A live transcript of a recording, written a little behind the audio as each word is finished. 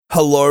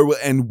Hello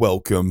and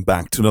welcome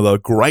back to another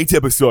great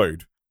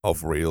episode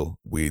of Real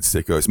Weird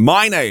Sickos.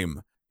 My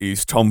name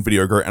is Tom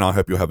Videogro and I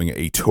hope you're having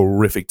a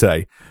terrific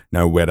day,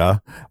 no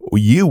matter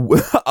you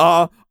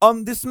are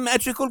on this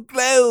magical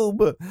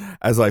globe.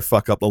 As I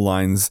fuck up the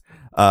lines,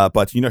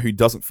 but you know who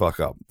doesn't fuck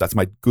up? That's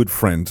my good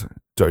friend,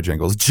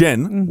 Dojangles.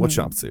 Jen, what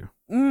you up to?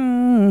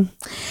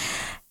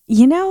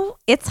 You know,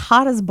 it's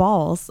hot as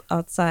balls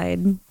outside.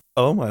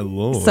 Oh my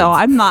lord. So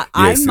I'm not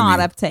Yes,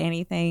 not up to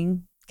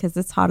anything because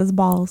it's hot as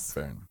balls.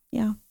 Fair enough.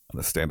 Yeah.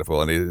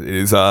 Understandable, and it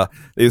is a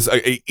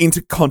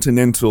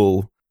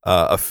intercontinental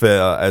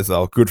affair as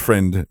our good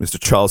friend Mr.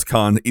 Charles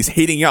Khan is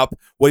heating up.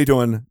 What are you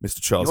doing,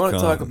 Mr. Charles You Khan? want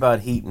to talk about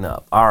heating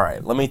up? All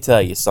right, let me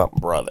tell you something,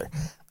 brother.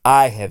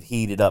 I have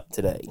heated up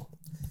today.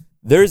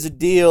 There's a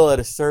deal at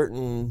a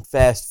certain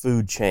fast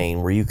food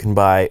chain where you can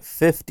buy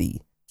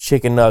 50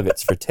 chicken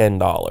nuggets for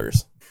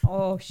 $10.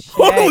 Oh shit.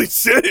 Holy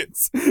shit!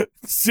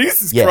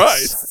 Jesus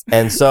Christ!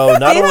 And so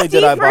not only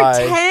did I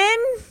buy 10?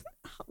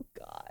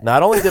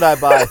 Not only did I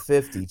buy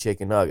 50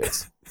 chicken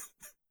nuggets,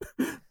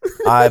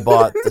 I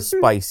bought the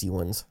spicy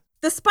ones.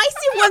 The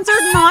spicy ones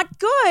are not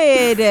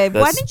good. The Why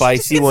didn't you just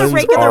spicy get the ones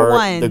regular are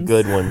ones? the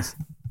good ones.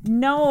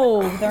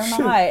 No, they're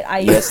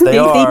not. Yes, they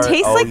are. They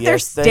taste Oh, like they're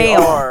yes, they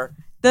stale. are.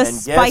 The And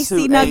guess spicy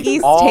who ate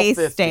nuggies all taste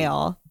 50?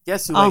 stale.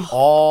 Guess who ate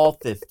all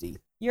 50?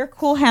 You're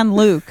Cool Hand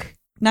Luke.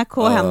 Not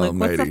Cool Hand Luke.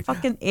 What's matey. the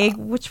fucking egg?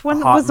 Which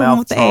one Hot was the one Mouth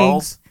with the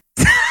Charles.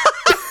 eggs?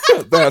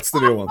 That's the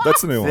new one.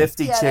 That's the new one.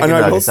 50 Yeah, chicken I know,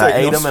 I will nuggets. say, I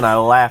ate them and I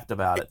laughed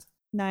about it.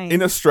 Nice.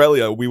 In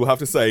Australia, we will have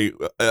to say,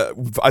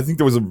 I think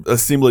there was a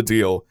similar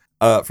deal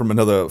from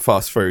another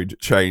fast food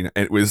chain,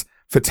 and it was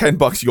for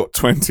 $10 you got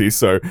 20.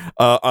 So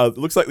it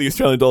looks like the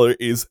Australian dollar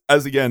is,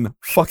 as again,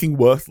 fucking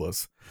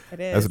worthless. It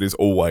is. As it is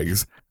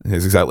always.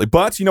 Yes, exactly.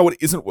 But you know what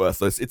isn't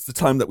worthless? It's the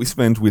time that we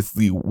spend with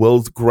the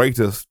world's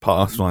greatest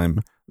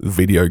pastime,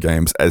 video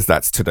games, as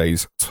that's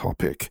today's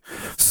topic.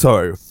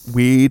 So,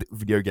 weird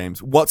video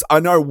games. I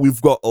know we've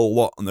got a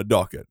lot on the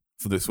docket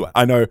for this one.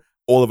 I know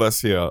all of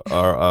us here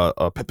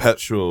are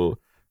perpetual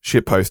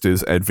shit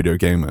posters and video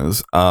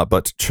gamers.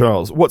 But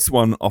Charles, what's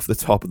one off the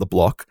top of the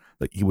block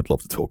that you would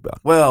love to talk about?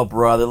 Well,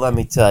 brother, let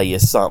me tell you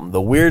something.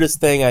 The weirdest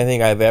thing I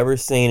think I've ever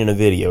seen in a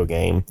video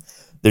game,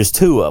 there's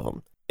two of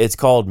them. It's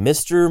called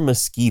Mr.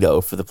 Mosquito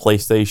for the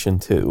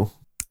PlayStation 2.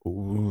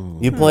 Ooh.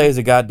 You play as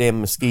a goddamn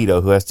mosquito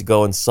who has to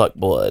go and suck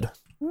blood.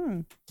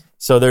 Hmm.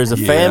 So there's a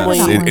Yeah, family.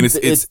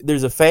 it's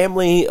There's a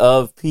family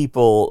of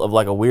people, of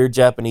like a weird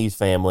Japanese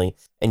family,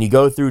 and you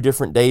go through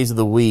different days of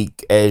the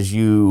week as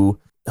you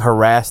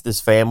harass this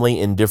family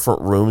in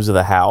different rooms of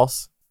the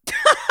house.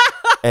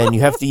 And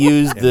you have to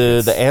use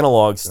the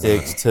analog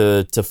sticks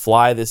to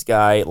fly this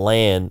guy at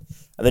land.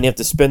 And then you have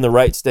to spin the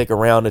right stick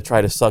around to try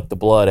to suck the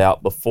blood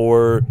out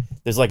before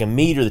there's like a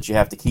meter that you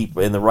have to keep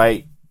in the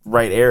right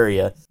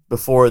area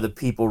before the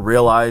people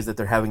realize that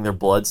they're having their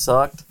blood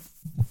sucked.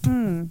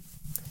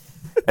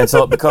 And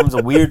so it becomes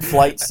a weird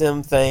flight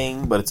sim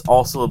thing, but it's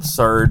also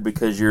absurd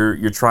because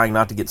you're trying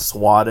not to get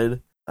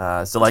swatted.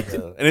 and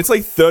it's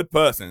like third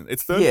person.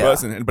 It's third Yeah.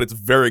 person, but it's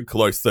very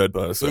close third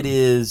person. It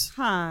is.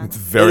 Huh. It's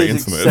very it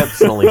is intimate.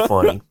 exceptionally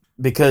funny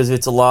because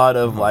it's a lot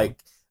of like,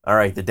 all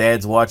right, the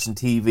dad's watching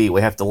TV.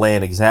 We have to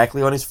land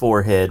exactly on his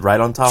forehead, right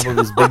on top of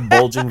his big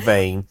bulging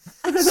vein,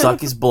 suck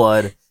his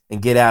blood,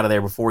 and get out of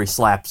there before he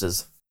slaps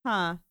us.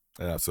 Huh.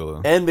 Yeah,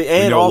 absolutely. And We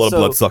know a lot of also,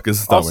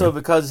 bloodsuckers, don't also we?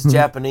 because it's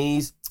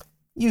Japanese,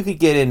 you could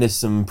get into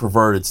some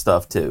perverted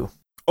stuff too.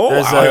 Oh,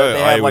 They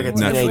have like a would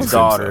naturally teenage think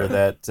daughter so.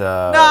 that.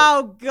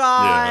 Oh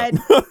God.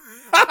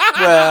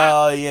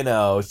 Well, you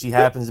know, she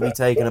happens to be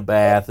taking a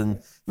bath, and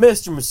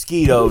Mr.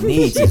 Mosquito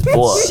needs his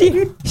blood.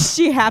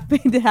 She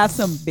happened to have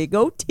some big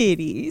old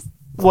titties.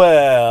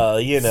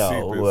 Well, you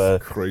Super know,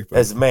 creepy.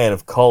 as a man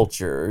of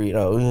culture, you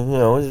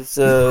know, it's,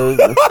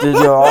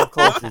 all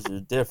cultures are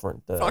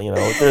different. You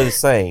know, they're the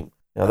same.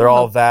 You know, they're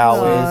all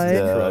valid.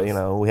 God. You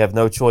know, we have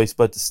no choice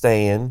but to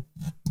stand.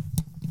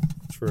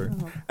 True.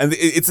 And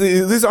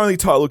this only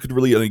title could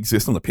really only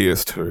exist on the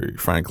PS2,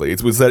 frankly.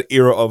 It was that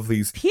era of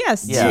these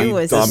PS2 Yeah.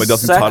 was Dime a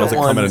dozen Second titles that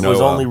come one out of was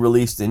nowhere. only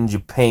released in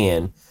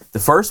Japan. The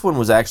first one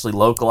was actually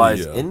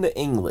localized Yeah. into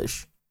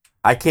English.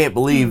 I can't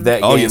believe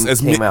that Oh, game yes,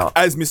 as came out.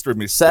 as Mr. and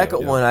Mr.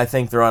 Second yeah. one, I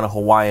think they're on a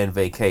Hawaiian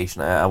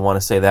vacation. I want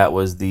to say that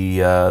was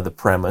the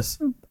premise.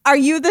 Are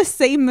you the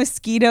same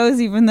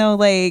mosquitoes even though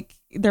like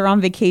they're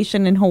on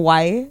vacation in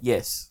Hawaii?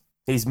 Yes,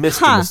 he's Mr.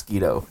 Huh.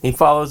 Mosquito. He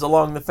follows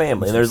along the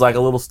family, and there's like a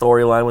little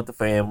storyline with the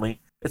family.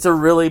 It's a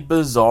really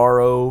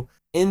bizarro,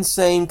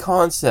 insane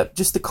concept.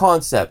 Just the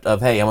concept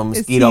of, hey, I'm a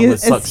mosquito, I'm gonna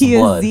suck Is he some a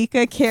blood.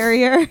 Zika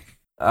carrier?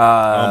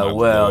 my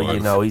Well, Lord. you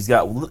know, he's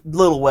got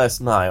little West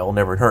Nile,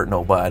 never hurt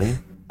nobody.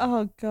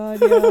 Oh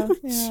God, yeah.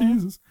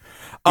 Jesus.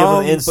 Give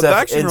him But that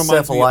actually reminds me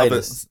of a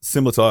encephalitis.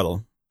 similar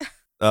title.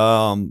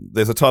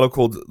 There's a title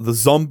called The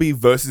Zombie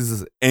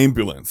versus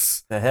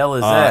Ambulance. The hell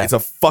is that? It's a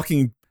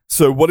fucking...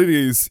 So what it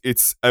is,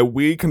 it's a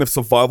weird kind of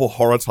survival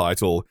horror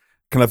title,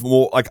 kind of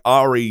more like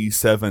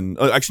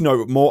RE7. Actually,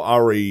 no, more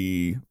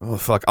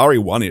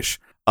RE1-ish.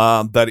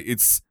 That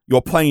it's...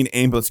 You're playing an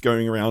ambulance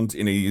going around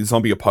in a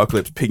zombie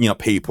apocalypse, picking up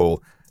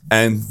people,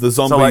 and the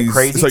zombies. like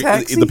Crazy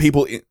Taxi? The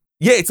people.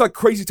 Yeah, it's like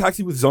Crazy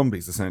Taxi with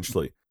zombies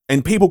essentially,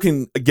 and people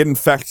can get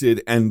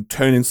infected and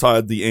turn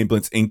inside the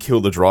ambulance and kill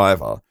the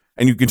driver.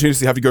 And you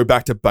continuously have to go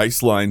back to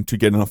baseline to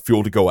get enough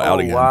fuel to go out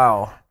again.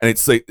 Wow. And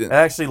it's like, it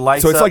actually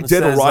lights so it's up like and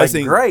Dead says,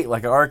 Rising. like, great,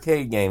 like an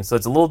arcade game. So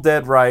it's a little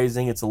Dead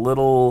Rising. It's a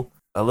little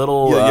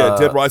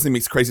Dead Rising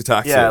meets Crazy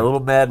Taxi. Yeah, a little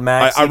Mad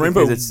Max. I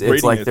remember because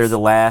it's like they're the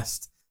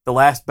last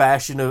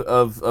bastion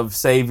of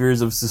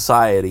saviors of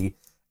society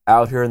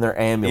out here in their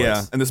ambulance.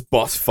 Yeah, and there's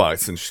boss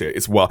fights and shit.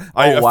 It's wild.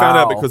 I found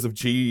out because of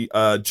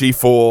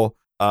G4.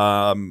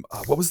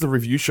 What was the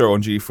review show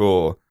on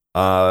G4?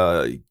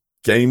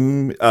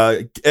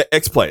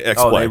 X-Play.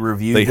 Oh, they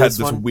reviewed They had this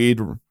this one?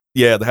 weird.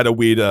 Yeah, they had a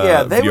weird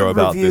video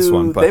about this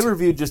one. But they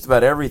reviewed just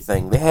about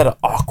everything. They had an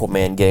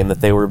Aquaman game that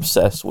they were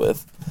obsessed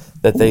with,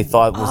 that they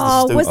thought was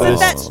the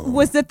stupidest.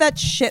 was it that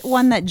shit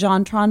one that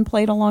JonTron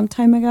played a long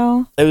time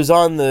ago? It was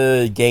on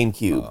the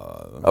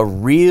GameCube, a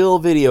real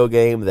video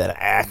game that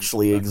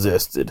actually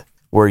existed,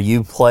 where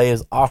you play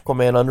as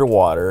Aquaman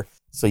underwater.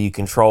 So you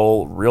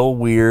control real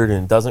weird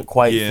and it doesn't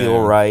quite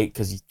feel right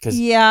because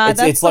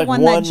it's like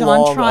one long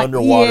underwater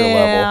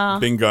level.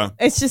 Bingo.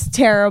 It's just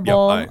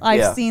terrible. Yep,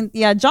 I've seen.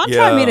 Yeah,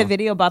 JonTron made a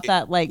video about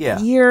that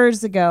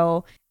years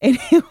ago, and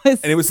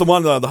it was the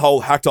one the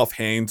whole hacked off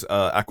hand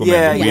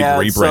Aquaman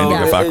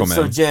rebranding of Aquaman.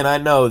 So Jen, I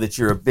know that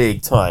you're a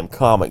big time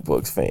comic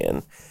books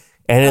fan.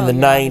 And in the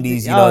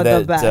 90s, you know,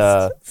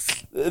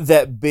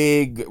 that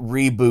big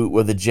reboot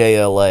with the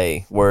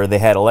JLA where they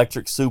had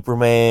Electric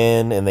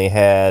Superman and they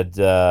had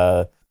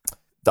the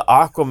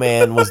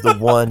Aquaman was the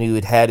one who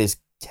had his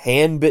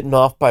hand bitten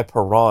off by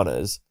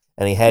piranhas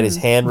and he had his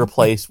hand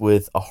replaced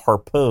with a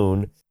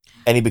harpoon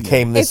and he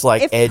became this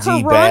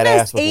edgy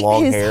badass with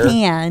long hair.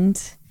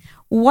 Hand,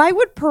 why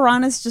would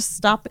piranhas just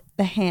stop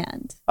the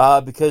hand?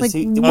 Because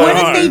he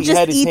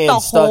had his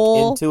hand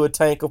stuck into a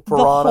tank of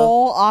piranha. The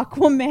whole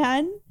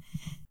Aquaman?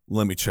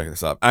 Let me check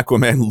this out.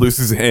 Aquaman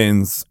loses his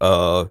hands.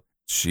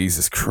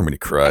 Jesus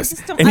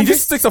Christ. And he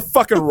just sticks a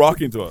fucking rock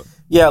into it.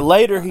 Yeah,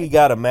 later he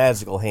got a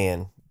magical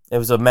hand. It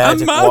was a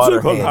magic water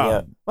hand.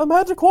 Yeah. A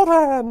magic water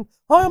hand.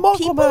 I am Aquaman.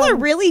 People are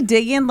really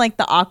digging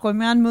the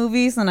Aquaman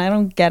movies, and I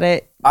don't get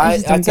it. I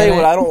tell you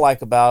what I don't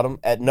like about him.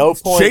 At no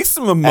point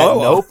Jason Momoa. At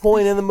no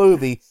point in the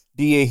movie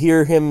do you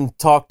hear him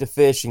talk to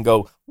fish and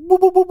go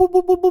whoop, whoop, whoop, whoop,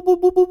 whoop, whoop, whoop,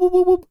 whoop,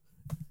 whoop, whoop.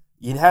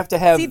 You'd have to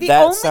have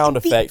sound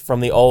effect from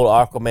the old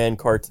Aquaman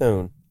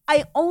cartoon.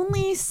 I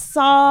only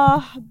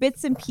saw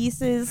bits and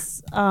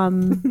pieces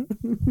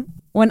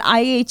when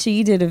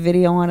IHE did a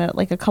video on it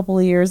a couple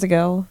of years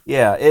ago.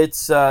 Yeah,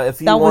 it's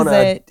if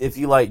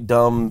you like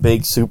dumb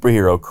big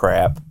superhero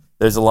crap,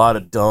 there's a lot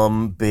of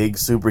dumb big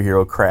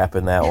superhero crap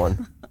in that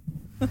one.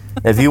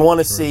 If you want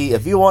to see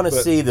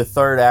the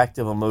third act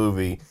of a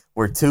movie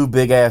where two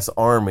big ass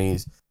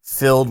armies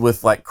filled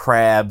with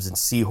crabs and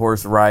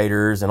seahorse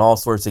riders and all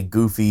sorts of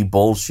goofy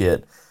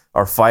bullshit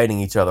are fighting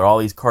each other, all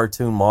these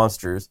cartoon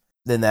monsters,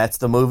 then that's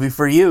the movie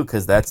for you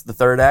because that's the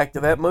third act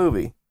of that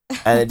movie.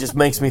 And it just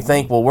makes me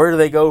think, well, where do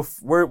they go?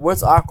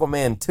 What's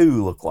Aquaman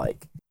 2 look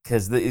like?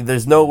 Because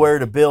there's nowhere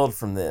to build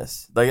from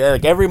this.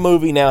 Like every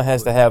movie now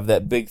has to have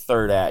that big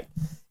third act.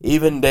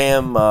 Even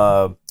damn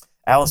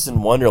Alice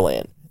in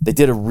Wonderland. They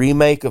did a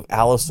remake of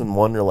Alice in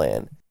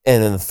Wonderland.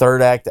 And in the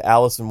third act of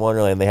Alice in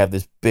Wonderland, they have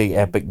this big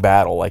epic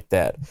battle like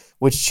that,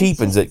 which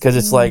cheapens it because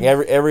it's like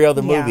every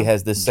other movie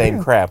has this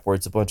same crap where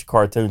it's a bunch of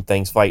cartoon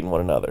things fighting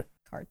one another.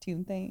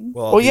 Cartoon things.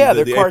 Well,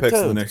 they're cartoons. Apex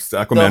of the next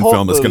Aquaman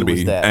film is going to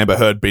be Amber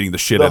Heard beating the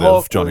shit out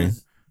of Johnny.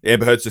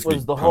 Amber Heard's just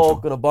was the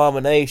Hulk and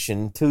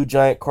Abomination, two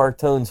giant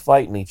cartoons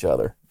fighting each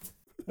other.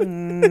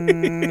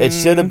 It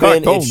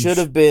should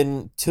have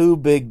been two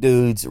big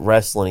dudes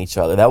wrestling each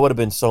other. That would have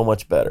been so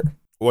much better.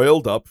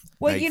 Oiled up.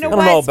 Well, you know I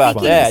don't know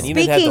about that. You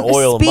didn't have to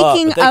oil them up,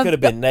 but they could have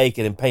been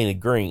naked and painted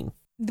green.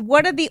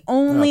 What are the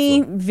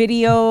only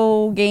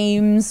video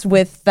games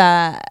with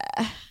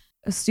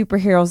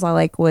superheroes I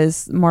like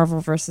was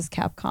Marvel vs.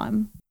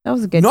 Capcom. That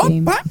was a good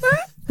game. Not Batman?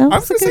 That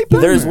was a good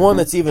game. There's one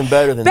that's even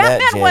better than Batman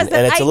that, Jen, wasn't.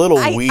 and it's a little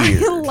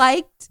weird.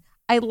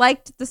 I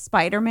liked the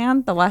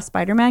Spider-Man, the last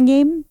Spider-Man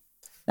game.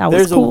 That was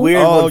There's cool. a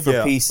weird one for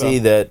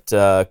PC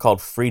that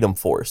called Freedom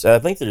Force. I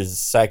think there's a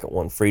second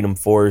one, Freedom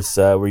Force,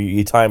 where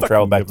you time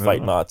travel back to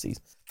fight Nazis.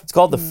 It's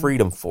called the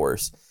Freedom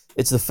Force.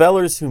 It's the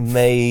fellers who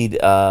made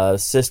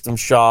System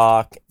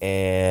Shock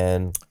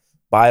and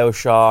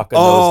BioShock and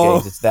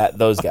those games. It's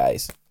those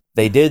guys.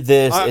 They did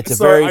this. It's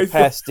very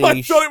pastiche.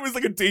 I thought it was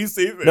like a DC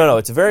thing. No,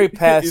 it's a very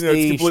pastiche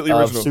it's completely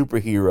of original.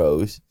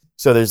 superheroes.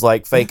 So there's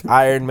fake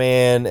Iron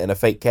Man and a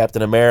fake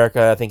Captain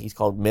America. I think he's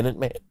called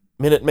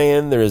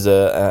Minuteman. There's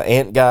a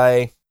ant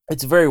guy.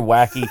 It's a very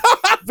wacky,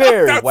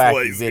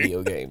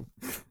 video game.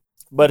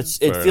 But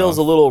it feels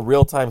a little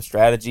real-time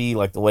strategy,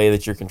 like the way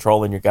that you're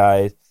controlling your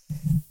guys.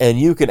 And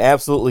you can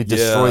absolutely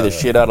destroy the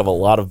shit out of a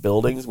lot of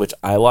buildings, which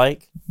I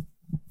like.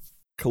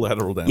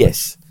 Collateral damage.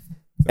 Yes.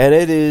 And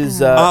it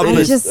is. And it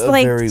is just a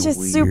like very just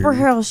weird.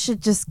 superhero shit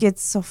just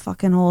gets so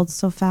fucking old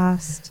so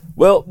fast.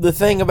 Well, the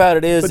thing about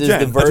it is But the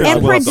Jen, version. I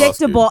And will ask you.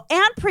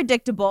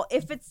 predictable.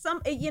 If it's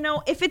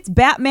if it's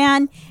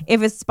Batman,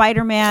 if it's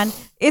Spider-Man,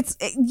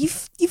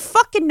 you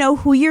fucking know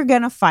who you're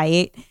gonna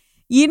fight.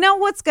 You know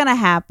what's gonna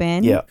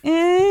happen. Yeah.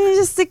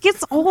 It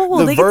gets old.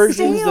 The It gets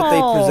versions that they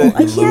stale. present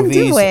I in can't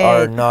movies do it.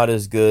 are not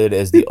as good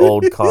as the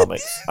old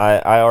comics.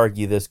 I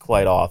argue this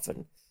quite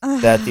often.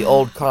 That the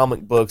old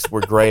comic books were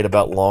great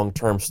about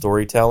long-term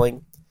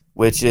storytelling,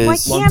 which Why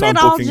is can't Long-time it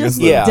all booking, just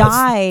isn't it? yeah,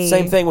 die?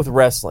 same thing with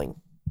wrestling.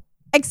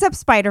 Except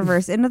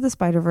Spider-Verse. Into the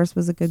Spider-Verse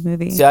was a good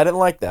movie. See, I didn't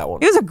like that one.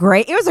 It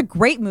was a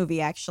great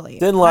movie, actually.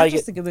 Didn't Not like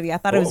just it. a good movie. I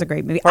thought it was a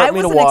great movie. Hurt I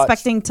me to wasn't watch.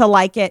 expecting to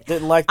like it.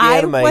 Didn't like the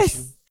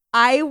animation.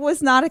 I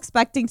was not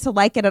expecting to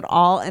like it at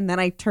all, and then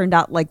I turned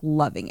out like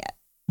loving it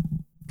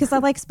because I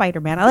like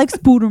Spider-Man. I like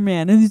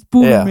Spooderman and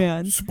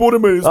Spooderman.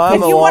 Spider-Man is I'm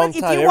If a you long want,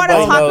 if time. you want to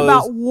Everybody talk knows-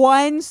 about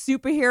one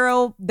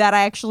superhero that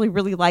I actually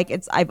really like,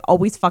 I've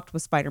always fucked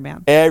with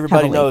Spider-Man.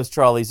 Everybody heavily. knows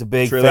Charlie's a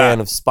big True fan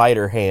that. of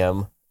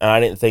Spider-Ham, and I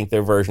didn't think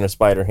their version of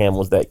Spider-Ham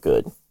was that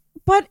good.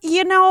 But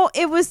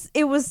it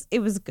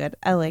was good.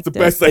 I liked the it.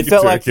 best they It could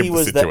felt do to like keep he the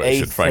was the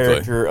situation, eighth frankly.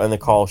 character on the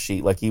call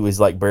sheet, like he was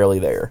like barely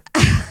there.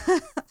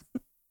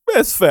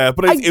 That's fair,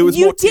 but it was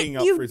more teeing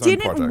up for his own You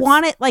didn't projects.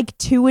 want it like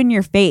too in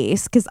your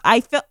face because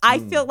I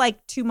feel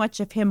like too much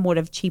of him would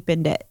have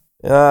cheapened it.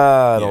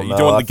 I don't you know.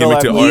 don't want I the feel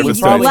gimmick like to we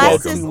overstay probably its got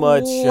less welcome. is too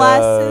much.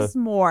 less is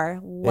more.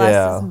 Less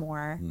yeah. is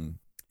more.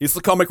 It's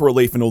the comic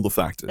relief in all the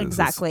factors.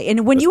 Exactly.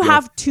 And when that's you good.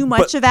 have too much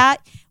But- of that,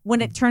 when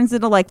it turns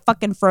into like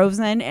fucking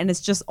Frozen and it's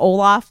just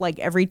Olaf like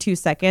every 2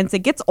 seconds, it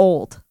gets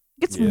old.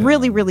 It gets Yeah,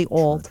 really, really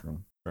old. True.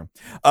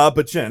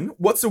 But Jen,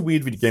 what's a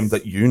weird video game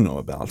that you know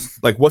about?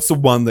 Like, what's the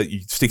one that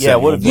you sticks Yeah, out?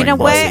 in what your have You brain know as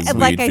a what? weird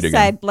Like I video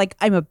said, game? like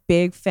I'm a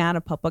big fan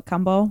of Puppet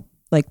Combo.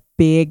 Like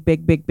big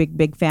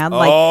fan.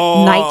 Like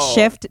Oh, Night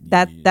Shift.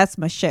 yeah. That's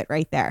my shit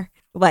right there.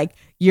 Like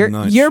you're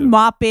Night you're Shift.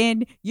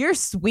 mopping, you're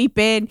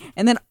sweeping,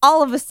 and then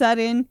all of a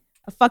sudden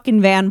a fucking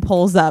van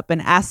pulls up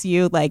and asks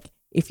you like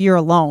if you're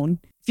alone.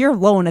 If you're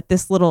alone at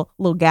this little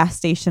gas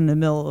station in the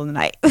middle of the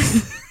night.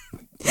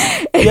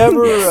 You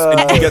ever?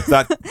 And you get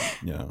that.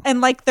 Yeah.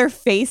 And like their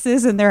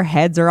faces and their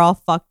heads are all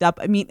fucked up.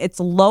 I mean, it's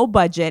low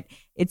budget,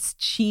 it's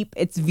cheap,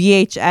 it's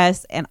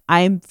VHS, and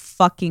I'm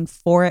fucking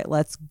for it.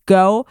 Let's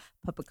go.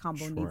 Puppet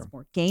Combo needs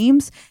more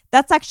games.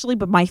 That's actually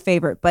but my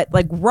favorite. But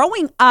like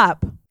growing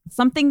up,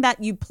 something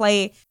that you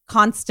play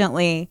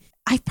constantly,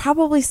 I'd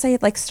probably say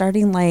like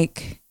starting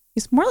like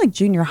it's more like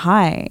junior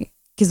high.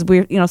 Because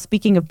we're,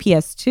 speaking of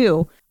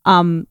PS2,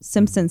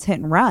 Simpsons Hit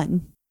and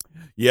Run.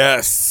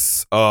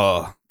 Yes.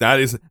 That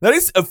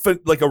is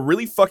like a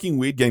really fucking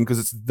weird game because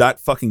it's that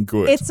fucking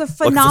good. It's a Like,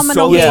 phenomenal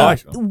solid game.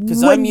 title.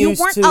 'Cause When I'm you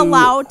used weren't to-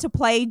 allowed to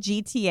play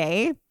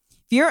GTA,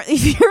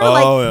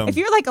 if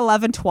you're like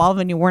 11, 12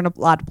 and you weren't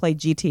allowed to play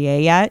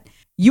GTA yet,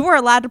 you were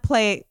allowed to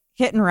play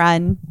Hit and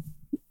Run.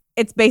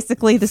 It's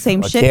basically the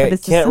same I shit, can't- but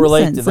it's can't the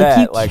relate Simpsons. to that.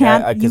 You Like,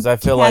 can't, 'cause I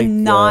feel you like,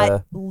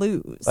 cannot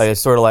lose. Like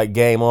it's sort of like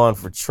Game On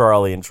for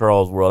Charlie and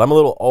Charles World. I'm a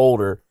little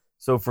older,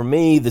 so for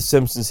me, The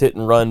Simpsons Hit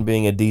and Run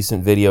being a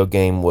decent video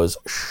game was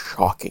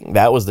shocking.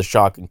 That was the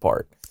shocking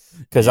part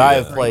because I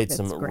have played It's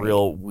some great.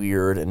 real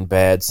weird and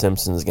bad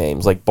Simpsons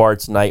games. Like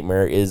Bart's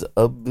Nightmare is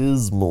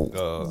abysmal.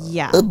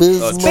 Yeah.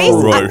 Abysmal.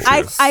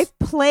 Space- I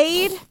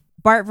played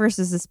Bart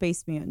versus the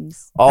Space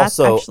Mutants.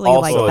 Also, That's actually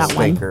like also a that one.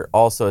 stinker.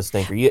 Also a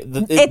stinker. It's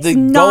the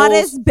not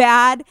goals- as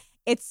bad.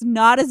 It's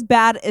not as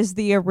bad as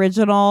the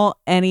original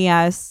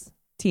NES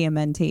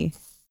TMNT.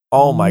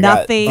 Oh my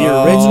Nothing-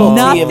 god! The original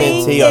Nothing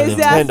TMNT on is as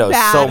Nintendo is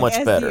bad so much as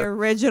The better.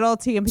 original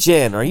TMNT.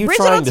 Jen, are you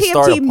Original trying to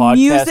start a TMNT podcast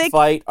music-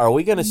 fight? Are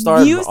we going to start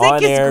an music is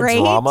on-air great.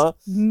 drama?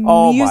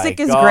 Oh Music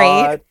my is God.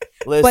 great.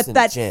 Listen, But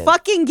that Jen,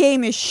 fucking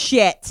game is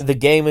shit. the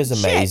game is Shit.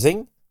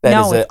 amazing. That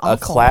No, is it's a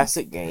awful.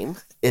 classic game.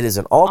 It is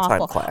an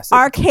all-time Awful. classic.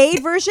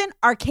 Arcade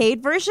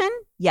version,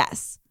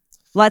 yes.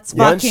 Let's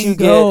Once fucking you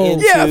get go.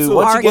 into Yeah, absolutely.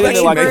 once you get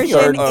into like a Arcade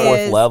third, version fourth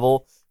is-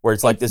 level where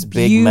it's like this It's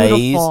big maze,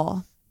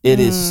 beautiful. it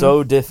is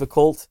so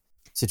difficult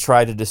to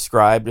try to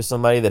describe to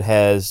somebody that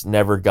has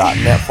never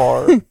gotten that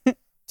far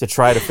to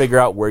try to figure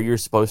out where you're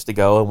supposed to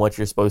go and what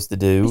you're supposed to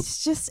do.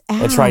 It's just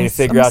And trying to ass.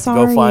 figure I'm out to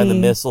go find the sorry.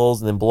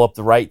 missiles and then blow up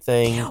the right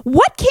thing.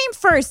 What came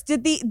first?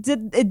 Did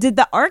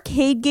the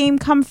arcade game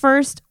come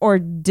first, or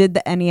did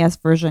the NES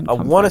version I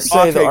come want to first?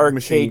 say the Arcade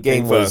machine arcade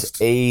game came was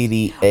first.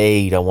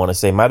 88. I want to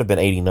say might have been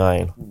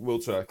 89. We'll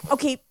check.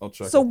 Okay, I'll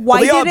check so it. why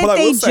But they are- didn't but I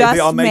they will say they are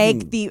just making-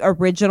 make the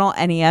original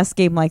NES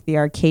game like the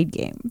arcade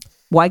game?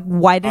 Why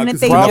didn't 'cause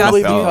they it's not just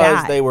Probably do about-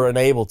 because that? they were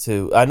unable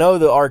to. I know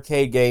the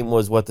arcade game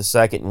was what the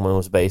second one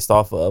was based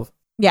off of.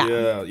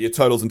 Yeah. Your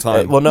Turtles in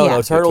Time. Well, no, Yeah.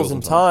 no. Turtles in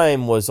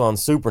Time was on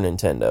Super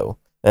Nintendo,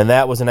 and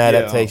that was an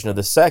adaptation of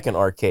the second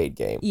arcade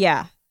game.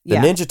 Yeah. The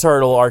Yeah. Ninja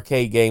Turtle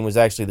arcade game was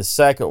actually the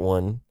second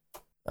one.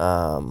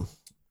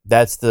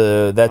 That's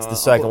the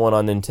second one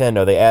on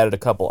Nintendo. They added a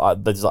couple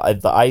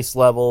the ice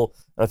level.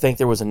 I think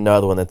there was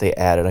another one that they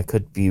added. I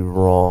could be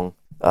wrong.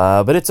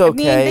 But it's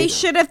okay. I mean, they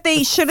should have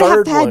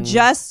third had one-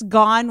 just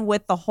gone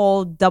with the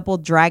whole Double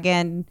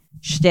Dragon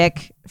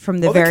shtick from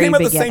the Well, very they came out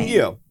beginning. the same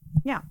year.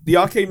 Yeah. The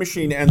arcade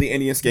machine and the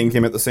NES game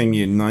came out the same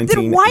year,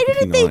 1989. Then why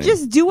didn't they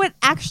just do it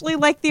actually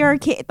like the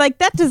arcade? Like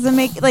that doesn't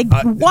make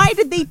why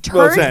did they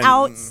turn Jen,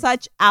 out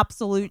such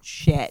absolute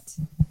shit?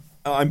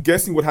 I'm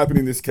guessing what happened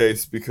in this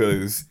case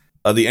because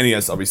the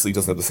NES obviously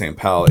doesn't have the same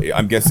power.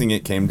 I'm guessing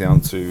it came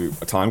down to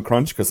a time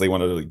crunch because they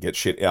wanted to get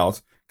shit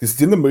out. Because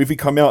didn't the movie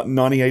come out in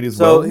 98 as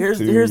well? So here's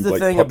the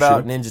thing Pop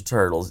about Sugar? Ninja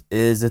Turtles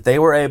is that they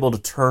were able to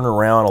turn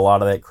around a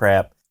lot of that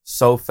crap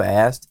so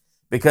fast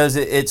because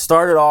it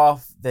started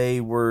off they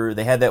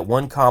had that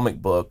one comic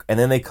book and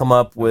then they come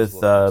up with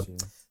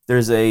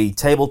there's a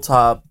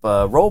tabletop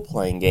role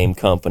playing game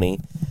company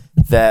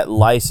that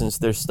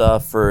licensed their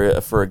stuff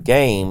for a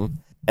game.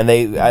 And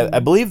I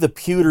believe the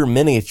pewter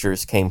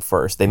miniatures came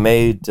first. They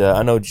made,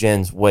 I know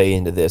Jen's way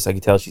into this. I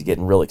can tell she's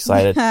getting real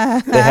excited.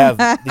 They have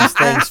these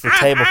things for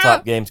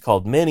tabletop games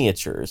called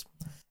miniatures.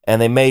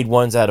 And they made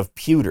ones out of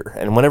pewter.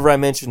 And whenever I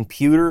mention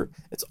pewter,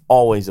 it's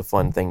always a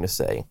fun thing to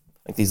say.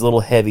 Like these little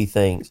heavy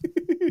things.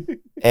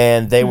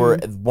 And they were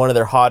one of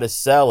their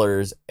hottest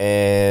sellers.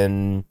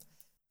 And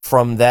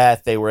from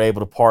that, they were able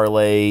to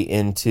parlay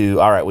into,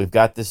 all right, we've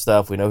got this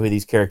stuff. We know who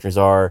these characters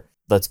are.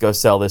 Let's go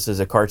sell this as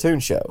a cartoon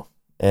show.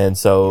 And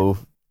so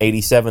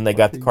 87, they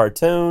got the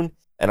cartoon,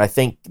 and I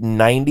think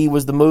 90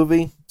 was the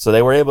movie. So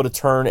they were able to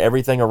turn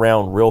everything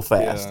around real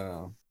fast.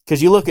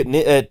 Because you look at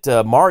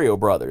Mario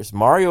Brothers.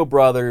 Mario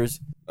Brothers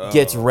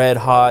gets red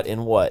hot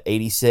in what,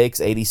 86,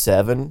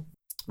 87?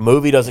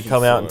 Movie doesn't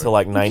come out until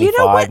like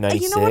 95,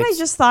 96. You know what I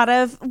just thought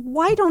of?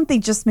 Why don't they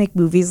just make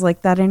movies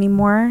like that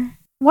anymore?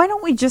 Why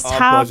don't we just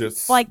have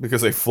budgets, like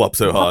because they flop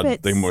so hard,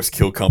 puppets. they must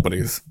kill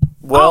companies.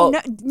 Well, no,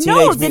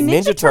 Teenage the Mutant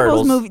Ninja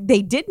Turtles movie,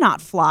 they did not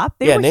flop.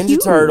 They were Ninja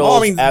huge. Turtles Oh,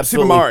 I mean,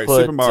 absolutely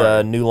Super Mario.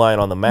 put New Line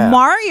on the map.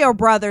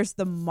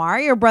 The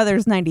Mario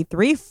Brothers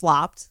 93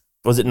 flopped.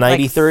 Was it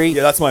 93?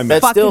 Yeah, that's my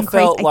That mess. still Fucking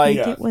crazy. felt I like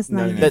think it was No,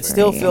 no, no. 93. that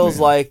still feels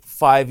like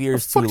 5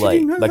 years too fuck you late.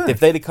 didn't know Like that? if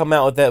they'd have come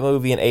out with that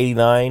movie in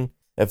 89,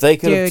 if they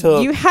could have Dude,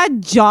 took, you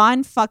had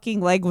John fucking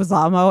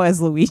Leguizamo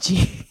as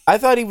Luigi. I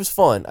thought he was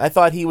fun. I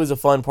thought he was a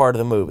fun part of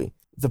the movie.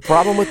 The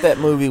problem with that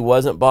movie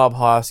wasn't Bob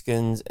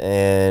Hoskins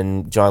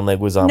and John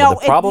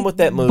Leguizamo. The problem with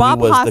that movie Bob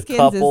was Hoskins the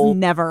couple. is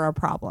never a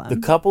problem. The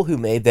couple who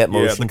made that Yeah,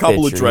 motion the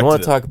couple who picture. You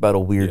want directed to talk about a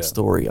weird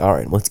story? All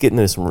right, let's get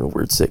into some real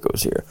weird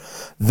sickos here.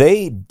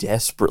 They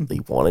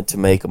desperately wanted to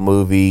make a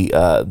movie,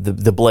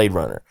 the Blade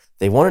Runner.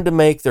 They wanted to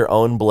make their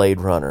own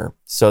Blade Runner,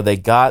 so they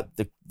got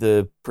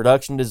the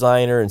production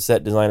designer and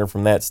set designer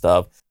from that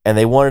stuff, and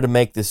they wanted to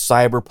make this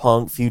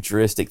cyberpunk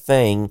futuristic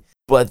thing.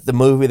 But the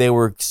movie they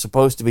were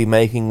supposed to be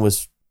making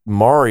was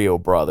Mario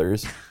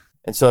Brothers.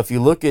 And so if you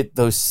look at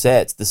those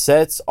sets, the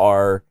sets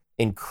are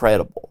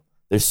incredible.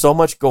 There's so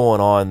much going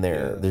on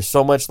there. There's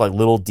so much like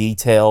little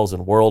details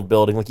and world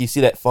building. Like you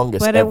see that fungus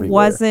but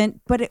everywhere.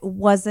 it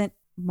wasn't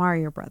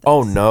Mario Brothers.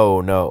 Oh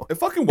no. It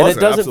fucking And wasn't.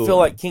 it doesn't absolutely. feel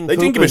like King They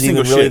didn't give a Koopa's even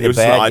single really shit. It the was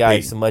just an bad guy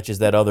IP. so much as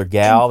that other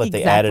gal that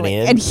they added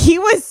in. And he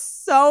was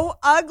so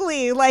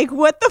ugly. Like,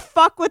 what the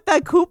fuck with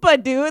that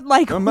Koopa, dude?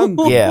 Like,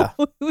 Yeah.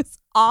 it was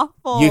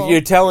awful.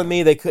 You're telling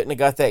me they couldn't have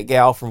got that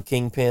gal from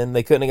Kingpin?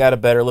 They couldn't have got a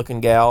better looking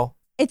gal?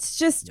 It's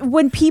just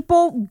when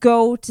people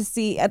go to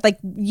see, like,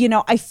 you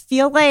know, I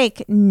feel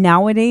like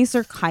nowadays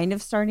they're kind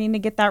of starting to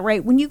get that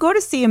right. When you go to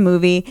see a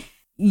movie,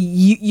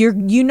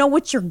 you know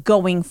what you're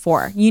going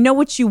for. You know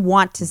what you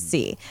want to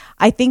see.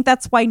 I think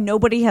that's why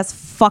nobody has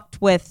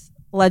fucked with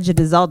Legend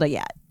of Zelda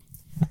yet.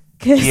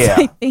 Because Yeah.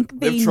 I think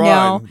they They've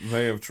know tried.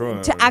 They have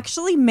tried. to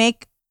actually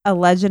make a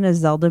Legend of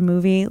Zelda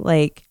movie,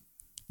 like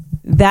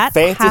that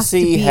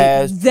Fantasy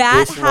has to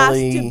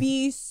traditionally-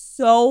 be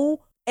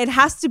so. It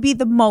has to be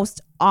the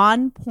most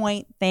on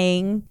point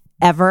thing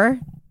ever.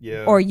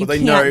 Yeah. or you but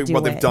they can't know do what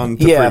it. they've done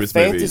to Yeah, previous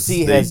Fantasy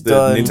movies. has the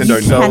done You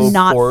Nintendo so knows.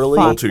 cannot poorly.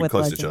 fuck Too with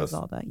close to Legend of chest.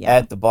 Zelda. Yeah.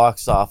 at the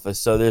box office.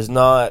 So there's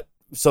not.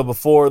 So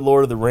before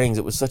Lord of the Rings,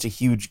 it was such a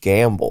huge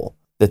gamble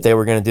that they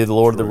were going to do the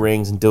Lord of the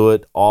Rings and do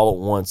it all at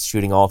once,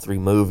 shooting all three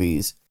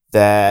movies.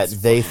 That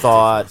they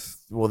thought,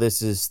 well,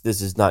 this is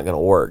not going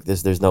to work.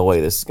 There's no way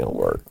this is going to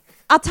work.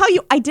 I'll tell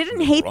you, I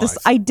didn't hate this.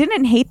 Right. I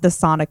didn't hate the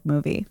Sonic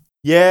movie.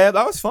 Yeah,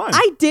 that was fine.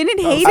 I didn't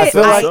hate I it.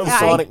 feel like I- the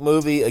Sonic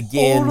movie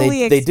again.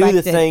 totally They do the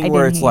expected- I thing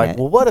where didn't it's hate like, it.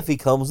 well, what if he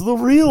comes to the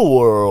real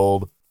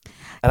world?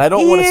 And I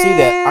don't want to see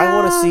that. I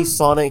want to Yeah. see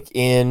Sonic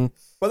in.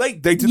 But they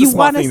did You the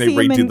smart wanna thing. They see him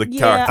redid in- the yeah.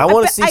 character. I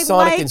want but to see I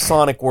Sonic in like-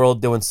 Sonic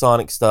World doing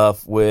Sonic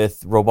stuff with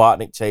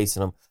Robotnik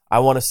chasing him. I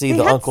want to see They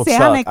the had Uncle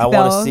Sonic, Chuck. I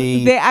want to though.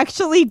 see. They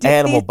actually did.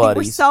 Animal They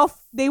Buddies.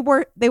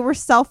 were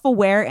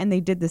self-aware and they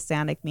did the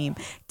Sonic meme.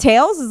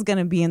 Tails is going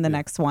to be in the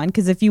next one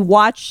because if you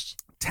watched.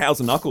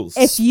 Tails and Knuckles.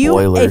 If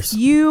Spoilers.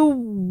 you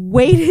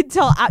waited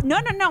till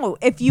no,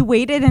 if you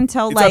waited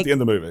until It's at like the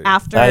end of the movie.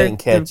 after I didn't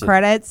catch the it.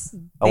 credits,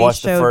 I they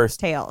watched the showed first-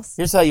 Tails.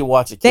 Here's how you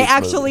watch a kid's They movie.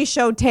 actually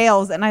showed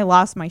Tails, and I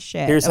lost my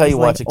shit. Here's I how was you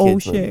like, watch a oh,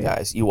 kids movie, shit.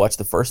 guys. You watch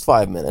the first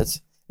 5 minutes,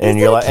 and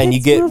Is you're it a like, and you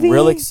kids get movie?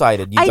 real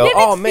excited. You I go, didn't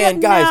 "Oh feel- man,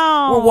 guys,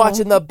 no. we're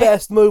watching the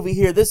best movie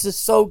here. This is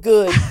so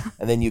good."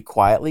 And then you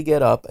quietly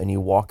get up and you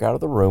walk out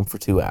of the room for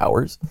 2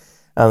 hours,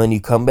 And then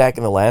you come back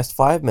in the last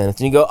 5 minutes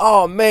and you go,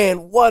 oh man,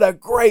 what a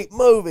great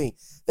movie.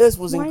 This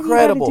was Why do you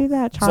incredible. gotta do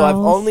that, So I've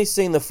Charles? only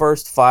seen the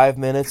first 5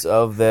 minutes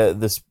of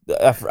this.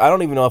 I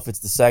don't even know if it's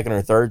the second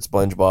or third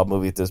SpongeBob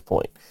movie at this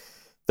point.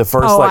 The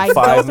first I 5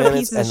 know, it's a minutes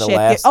piece of and the shit.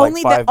 last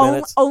only 5 the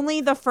minutes.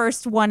 only the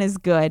first one is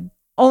good.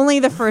 Only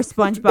the first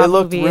SpongeBob It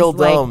looked movie real is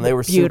like dumb. They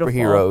were beautiful.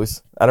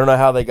 superheroes. I don't know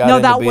how they got No,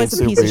 into that being was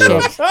a piece of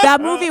superheroes. shit.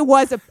 That movie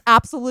was an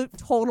absolute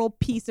total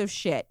piece of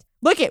shit.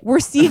 Look it, we're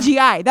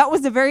CGI. That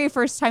was the very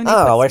first time they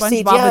Oh, we're put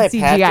SpongeBob CGI, in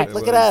CGI. Patrick.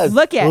 Look at us.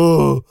 Look it.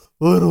 Oh,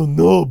 I don't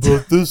know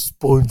about this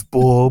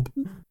SpongeBob.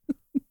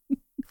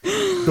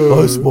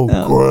 I smoke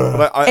crack.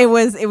 But I, It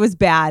was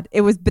bad.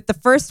 But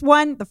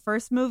the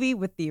first movie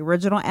with the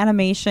original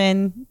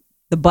animation,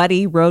 the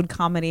buddy road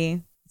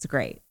comedy, it's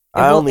great.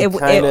 I only it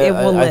will I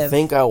live.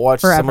 think I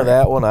watched some forever. of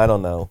that one. I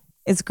don't know.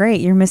 It's great.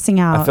 You're missing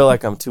out. I feel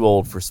like I'm too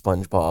old for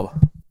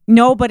SpongeBob.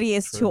 Nobody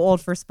is True. too old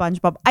for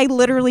SpongeBob. I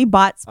literally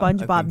bought I SpongeBob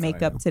think I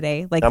makeup am.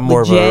 today. Like I'm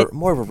more legit of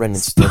a Ren and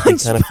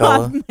Stimpy kind of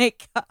fella. SpongeBob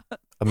makeup.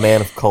 A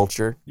man of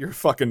culture. you're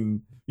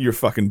fucking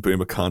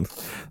boomer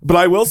cunt. But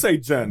I will say,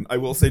 Jen,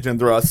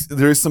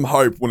 there is some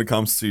hope when it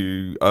comes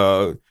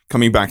to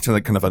coming back to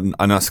like kind of an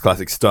NES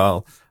classic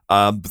style.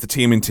 But the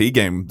TMNT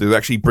game, they're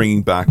actually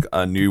bringing back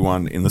a new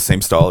one in the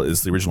same style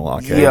as the original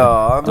arcade. Yeah,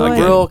 I'm Good.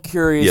 real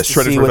curious Yeah, to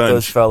Shredder's see what those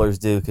Revenge. fellers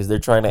do because they're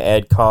trying to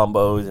add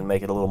combos and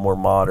make it a little more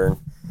modern.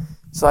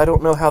 So I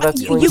don't know how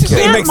that's going You to It go.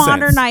 can't makes sense.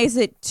 modernize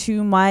it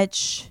too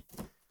much.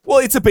 Well,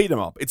 it's a beat 'em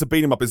up. It's a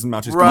beat 'em up as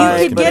much as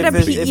Right, You could but get if a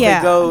it- pe- if yeah.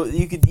 they go,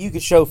 you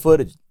could show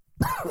footage.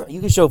 You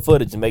can show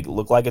footage and make it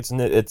look like it's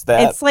that.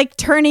 It's like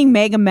turning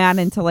Mega Man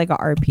into like a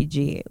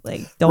RPG.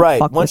 Like don't right.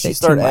 fuck Once with you it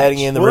start too adding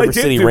much. in the Well, they River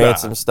did City do that.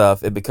 Ransom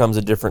stuff, it becomes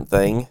a different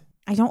thing.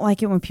 I don't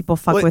like it when people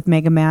fuck Well, with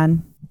Mega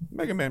Man.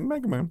 Mega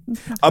Man.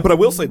 But I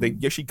will say they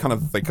actually kind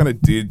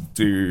of did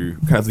do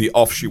kind of the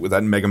offshoot with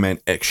that Mega Man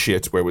X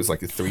shit where it was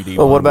like a 3D.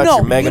 Well, what about No,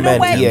 your Mega you know Man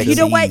what? EXEs You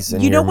know what?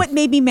 and You know your- what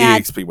made me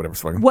mad? EXP, whatever.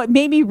 It's fucking. What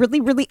made me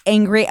really, really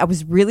angry? I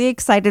was really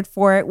excited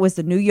for it. Was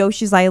the new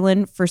Yoshi's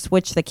Island for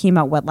Switch that came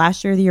out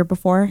last year, or the year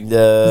before?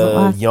 The it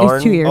was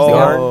yarn. 2 years Oh,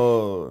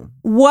 ago.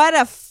 What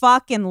a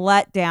fucking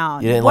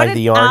letdown! You didn't what like an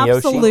the yarn Yoshi?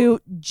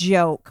 absolute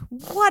joke!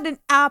 What an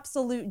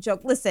absolute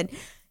joke! Listen,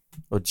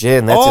 Well,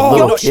 Jen, that's Oh, a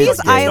little Yoshi- kid Yoshi's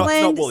it's game. not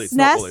Island, Woolly, it's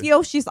not SNES Woolly.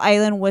 Yoshi's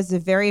Island was the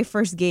very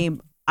first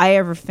game I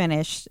ever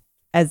finished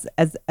as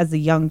a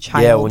young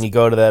child. Yeah, when you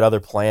go to that other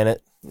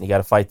planet, you got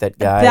to fight that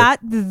guy.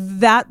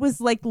 that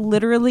was like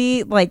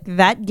literally like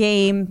that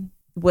game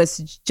was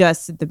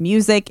just the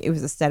music. It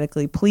was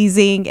aesthetically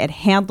pleasing. It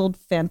handled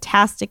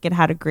fantastic. It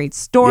had a great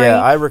story.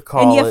 Yeah, I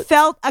recall and you it.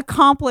 felt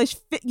accomplished,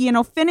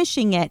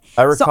 finishing it.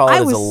 I recall so it I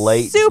as was a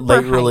late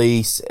super hyped.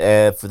 release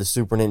for the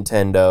Super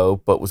Nintendo,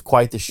 but was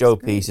quite the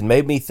showpiece and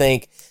made me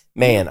think,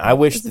 man, I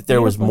wish was a that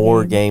there was beautiful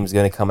more game. games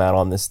going to come out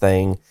on this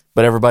thing,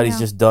 but everybody's Yeah.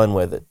 just done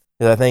with it.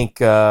 'Cause I think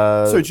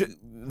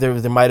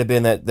there might have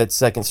been that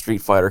second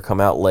Street Fighter come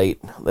out late.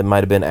 That might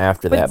have been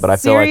after But that, but I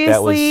feel like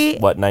that was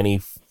seriously, what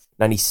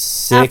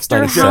 96, After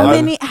 97. how I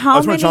many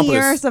was gonna jump on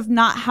this. years of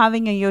not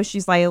having a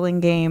Yoshi's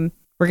Island game,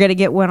 we're gonna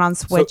get one on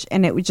Switch,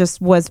 and it just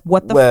was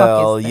what the fuck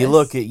Well, is this? you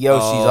look at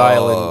Yoshi's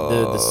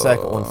Island, the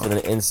second one for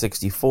the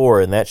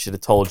N64, and that should have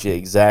told you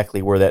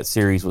exactly where that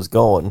series was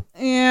going.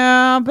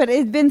 Yeah, but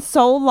it'd been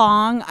so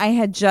long. I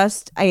had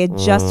just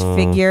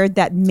figured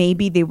that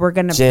maybe they were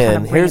gonna Jen, kind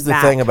of bring here's it the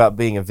back. thing about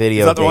being a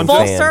video Is that the game one,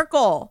 full fan.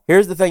 circle.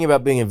 Here's the thing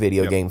about being a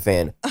video game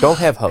fan. Don't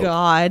have hope.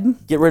 God,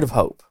 Get rid of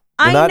hope.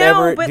 Do I not know,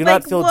 ever but do like,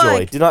 not feel joy.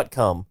 look, Do not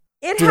come.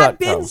 it Do had not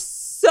been come.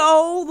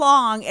 so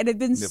long. It had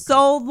been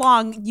so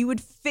long. You would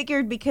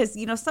figured because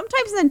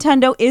sometimes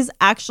Nintendo is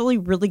actually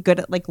really good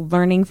at like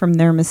learning from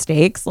their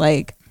mistakes.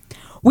 Like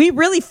we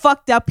really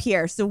fucked up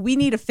here, so we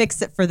need to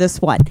fix it for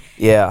this one.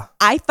 Yeah.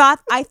 I thought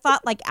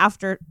like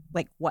after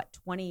like what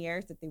 20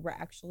 years that they were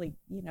actually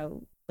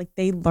like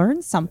they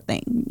learned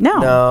something.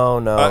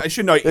 No. I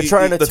should know. They're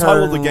trying to the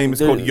title of the turn- game is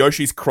they're- called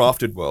Yoshi's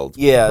Crafted World.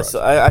 Yeah, Correct.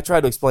 so I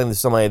tried to explain to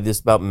somebody this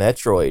about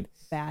Metroid.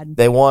 Bad.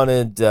 They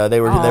wanted they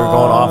were going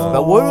off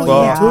about why doesn't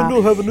yeah.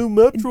 Nintendo have a new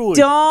Metroid?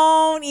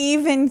 Don't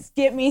even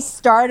get me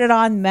started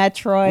on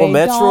Metroid. Well,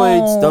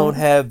 Metroids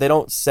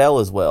don't sell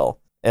as well.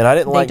 And I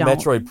didn't They like don't.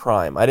 Metroid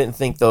Prime. I didn't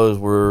think those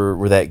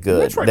were that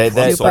good.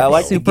 Metroid Prime I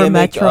like the Super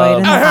gimmick Metroid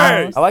in the of,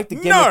 house. I like the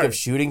gimmick of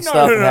shooting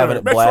stuff and having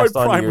it Metroid blast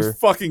on Prime your. was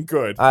fucking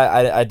good.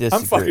 I disagree.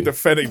 I'm fucking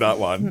defending that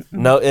one.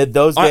 No,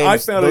 those I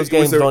games found those it was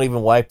games a- don't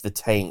even wipe the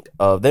taint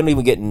of. They don't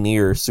even get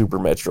near Super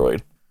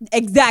Metroid.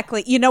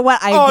 Exactly. You know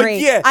what? I Oh, agree.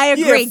 yeah, I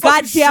yeah, agree.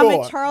 God fucking damn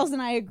sure. it, Charles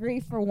and I agree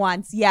for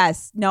once.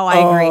 Yes. No, I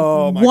agree.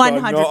 Oh my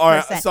 100%. God, no. All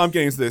right, so I'm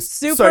getting into this.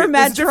 Super So,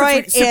 there's a difference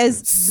Metroid between-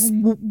 is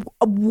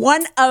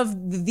one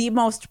of the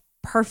most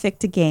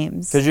perfect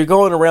games. Because you're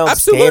going around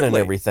Absolutely. scanning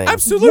everything.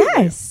 Absolutely.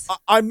 Yes.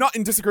 I'm not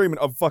in disagreement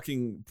of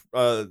fucking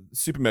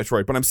Super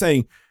Metroid, but I'm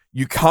saying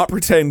you can't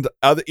pretend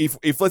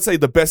if let's say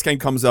the best game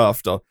comes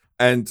after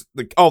and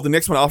the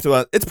next one after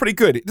that, it's pretty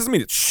good. It doesn't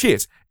mean it's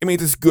shit. It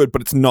means it's good,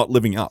 but it's not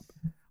living up.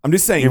 I'm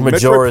just saying Your Metroid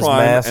Majora's Prime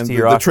Mask and to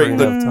your the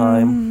Ocarina of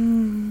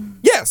Time.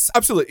 yeah, Yes,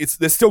 absolutely.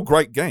 They're still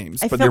great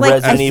games, I but feel they're like- I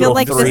Resident feel Evil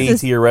like 3 this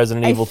is- to your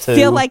Resident Evil 2. I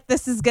feel like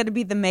this is going to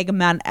be the Mega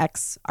Man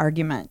X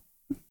argument.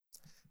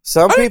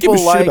 Some I don't give people a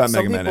shit like about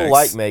some Mega Man people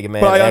X, like Mega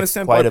Man but I X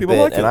understand why quite a people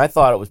bit, like and it. I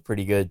thought it was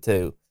pretty good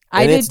too.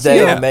 I In did its day,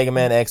 too. Yeah. the Mega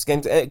Man X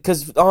games,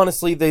 because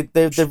honestly,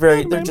 they're just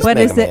But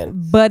Mega is Man.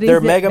 it? But is They're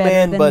it Mega better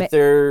Man, than but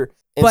they're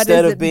But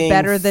instead is of it being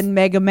better than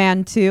Mega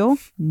Man 2?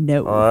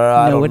 No.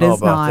 I no, don't it know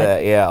is about not.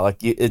 that. Yeah, like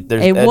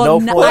there's It at will no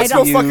not- point I That's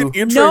no don't- fucking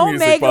intro No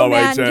music, Mega by the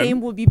way, Man Jen.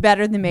 game will be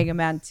better than Mega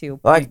Man 2.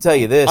 I can tell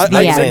you this: I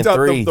Mega think Man that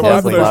 3 the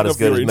definitely first not as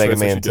good version as of Mega your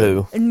Man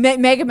intro is 2.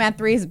 Mega Man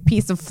 3 is a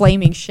piece of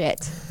flaming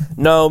shit.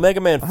 No, Mega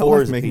Man I 4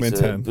 like is a Mega piece Man of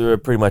 10. they're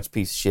pretty much a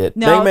piece of shit.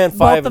 No, Mega Man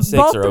 5 and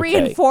 6 both are 3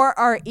 okay. and 4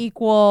 are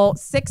equal.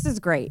 6 is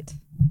great.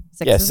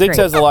 6 6 great.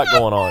 has a lot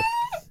going on.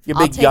 You're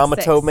a I'll big take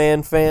Yamato 6.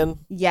 Man fan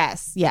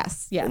Yes.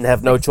 and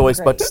have no 6 is choice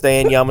great. but to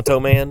stay in Yamato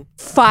Man.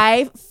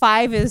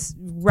 5 is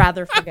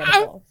rather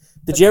forgettable.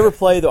 Did you ever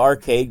play the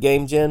arcade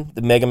game, Jen?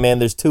 The Mega Man.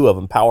 There's 2 of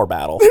them. Power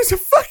Battle There's a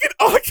fucking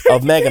arcade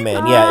of Mega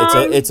Man.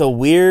 Yeah, it's a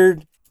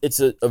weird. It's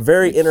a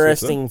very It's just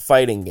interesting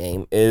fighting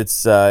game. It's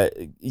so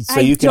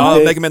you can Oh,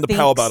 pick, Mega Man the think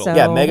Power Battle. so.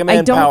 yeah, Mega I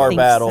Man don't Power think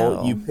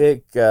Battle. so. You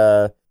pick.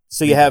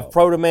 So you have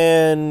Proto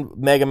Man,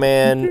 Mega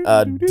Man,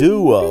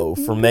 Duo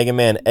from Mega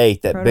Man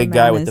 8. That Proto big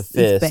guy Man with the is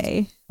fist.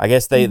 Bay. I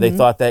guess they Mhm.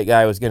 thought that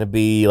guy was going to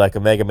be like a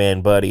Mega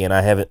Man buddy, and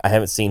I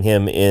haven't seen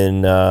him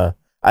in.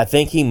 I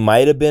think he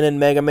might have been in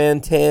Mega Man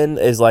 10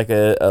 as like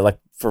a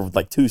for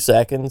like 2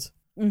 seconds.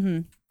 Mm-hmm.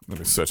 Let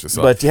me search this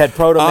up. But you had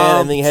Proto Man,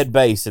 Um, and then you had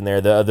Bass in there,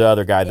 the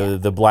other guy,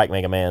 the black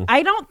Mega Man.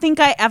 I don't think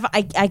I ever.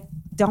 I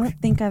don't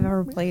think I've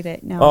ever played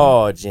it. No.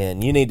 Oh,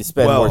 Jen, you need to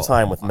spend more Well-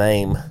 time with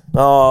Mame.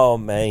 Oh,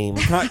 Mame.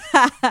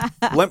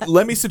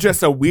 let me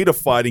suggest a weirder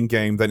fighting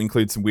game that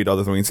includes some weird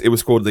other things. It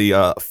was called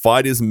the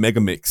Fighters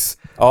Mega Mix,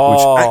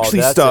 Oh, which actually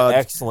that's starred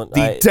excellent.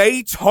 the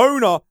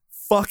Daytona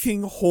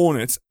fucking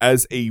Hornet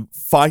as a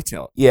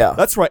fighter. Yeah,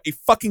 That's right, a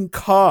fucking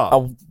car.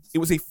 I- It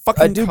was a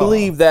fucking I do car.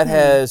 believe that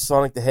has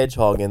Sonic the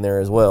Hedgehog in there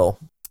as well.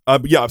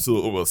 Yeah,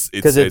 absolutely. It was.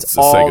 Because it's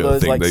a all Sega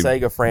those thing. like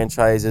Sega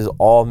franchises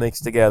all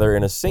mixed together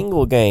in a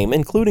single game,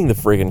 including the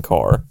friggin'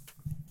 car.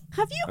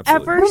 Have you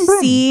Absolutely. ever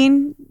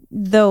seen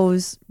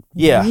those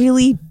Yeah.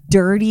 really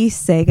dirty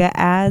Sega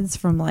ads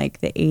from like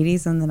the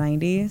 80s and the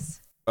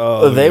 90s?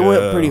 They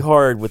went pretty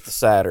hard with the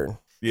Saturn.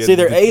 Yeah, See,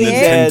 their the 80s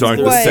ads, Nintendo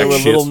they were a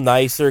sex little shit.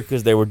 nicer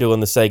because they were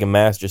doing the Sega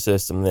Master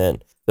System then.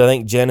 So I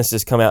think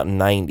Genesis come out in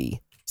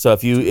 90. So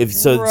if Bro,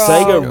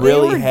 Sega they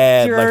really were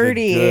had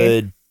dirty. like a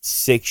good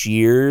 6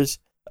 years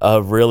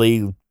of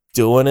really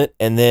doing it,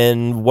 and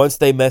then once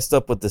they messed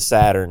up with the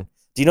Saturn.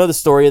 Do you know the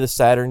story of the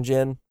Saturn,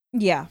 Jen?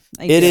 Yeah.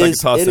 I It do. Like is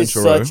a Toss it is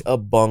Central. such a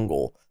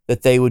bungle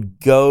that they would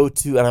go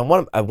to, and I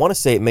want to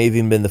say it may have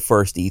even been the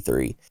first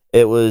E3.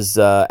 It was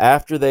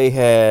after they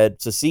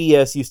had, so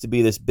CES used to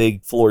be this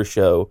big floor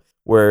show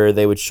where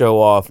they would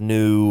show off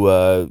new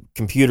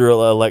computer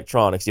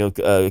electronics,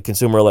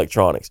 consumer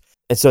electronics,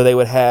 and so they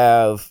would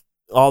have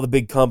all the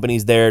big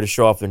companies there to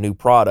show off their new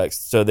products.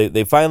 So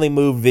they finally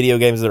moved video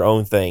games to their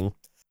own thing,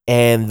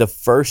 and the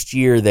first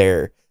year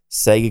there,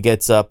 Sega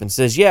gets up and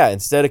says, yeah,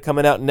 instead of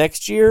coming out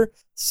next year,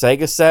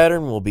 Sega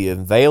Saturn will be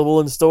available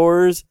in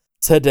stores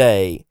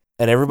today.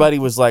 And everybody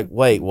was like,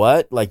 wait,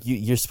 what? Like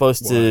you're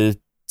supposed to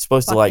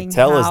like Fucking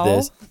tell how?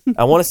 us this.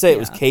 I want to say it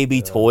was Yeah.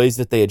 KB Toys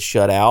that they had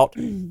shut out.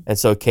 And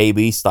so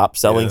KB stopped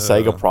selling Yeah.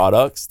 Sega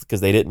products because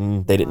they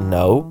didn't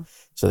know. Wow.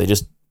 So they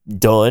just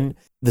done.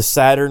 The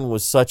Saturn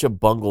was such a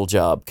bungle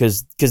job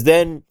because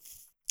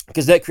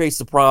that creates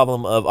the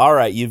problem of, all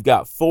right, you've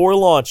got 4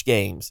 launch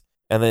games,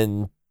 and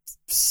then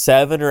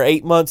 7 or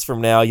 8 months from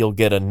now you'll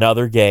get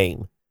another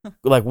game.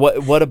 Like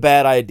what a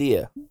bad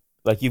idea.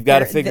 Like you've got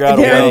to figure out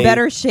a They're way. in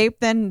better shape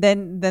than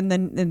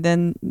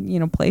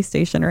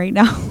PlayStation right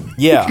now.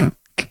 Yeah,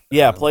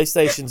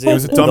 PlayStation's It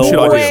was a in dumb no shit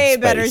worse idea. Way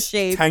space. better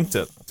shape. Tanked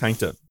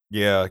it.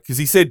 Yeah, because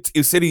he said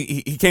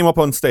he came up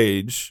on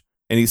stage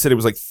and he said it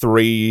was like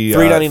 $3.99.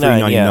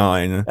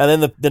 $3.99,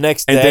 And then the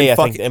next And day, then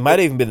I think fuck- it might have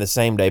even been the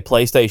same day.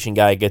 PlayStation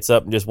guy gets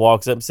up and just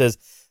walks up and says,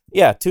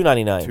 "Yeah,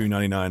 $2.99,"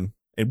 $2.99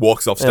 and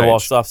walks off stage. and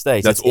walks off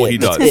stage. That's all he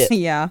That's does. it.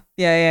 Yeah.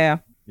 Yeah,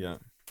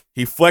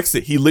 he flexed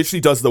it. He literally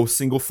does the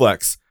single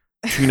flex,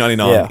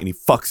 $2.99, Yeah. and he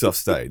fucks off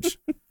stage.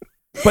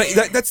 But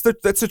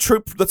that's a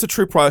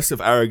true price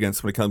of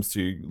arrogance when it comes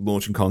to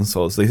launching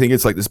consoles. They think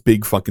it's like this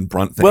big fucking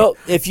brunt thing. Well,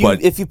 if you But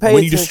pay when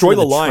attention you destroy to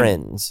the the line-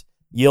 trends,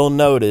 you'll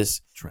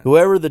notice Trend.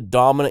 whoever the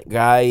dominant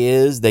guy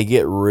is, they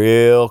get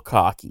real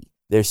cocky.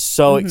 They're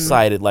so Mhm.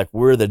 excited, like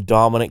we're the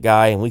dominant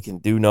guy and we can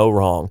do no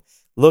wrong.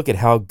 Look at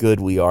how good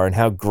we are and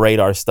how great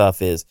our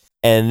stuff is.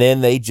 And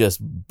then they just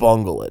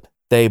bungle it.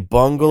 They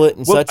bungle it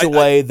in Well, such a I-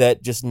 way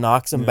that just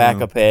knocks them back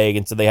Yeah. a peg,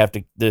 and so they have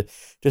to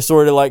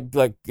sort of like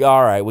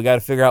all right, we got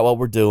to figure out what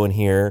we're doing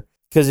here.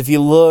 Because if you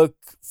look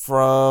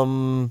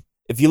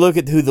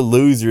at who the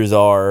losers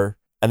are,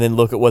 and then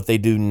look at what they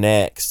do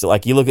next,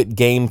 like you look at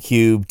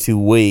GameCube to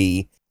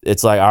Wii,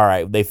 it's like all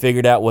right, they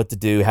figured out what to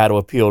do, how to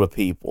appeal to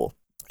people.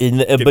 But you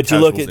look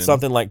casuals at in.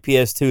 something like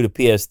PS2 to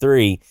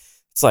PS3.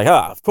 It's like,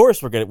 of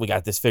course we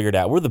got this figured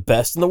out. We're the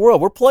best in the world.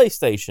 We're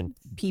PlayStation.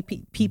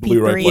 Blu-ray PP3.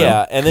 player.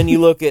 Yeah, and then you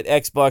look at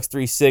Xbox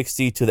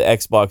 360 to the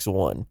Xbox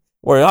One.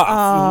 Where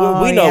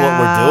we know what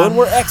we're doing.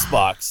 We're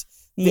Xbox.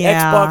 The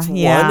Xbox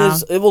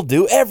One it will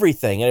do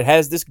everything, and it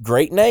has this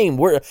great name.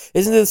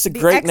 Isn't this a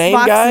great name,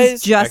 guys?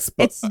 It's just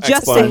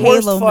Xbox. a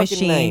Halo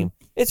machine. Name.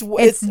 It's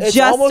just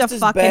almost a as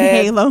fucking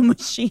bad. Halo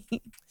machine.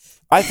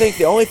 I think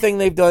the only thing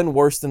they've done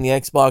worse than the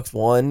Xbox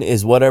One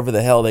is whatever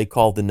the hell they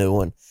called the new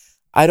one.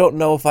 I don't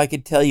know if I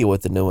could tell you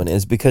what the new one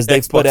is because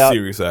they put out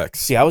Series X.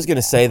 See, I was going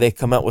to say they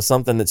come out with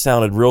something that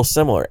sounded real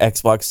similar,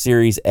 Xbox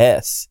Series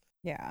S.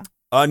 Yeah.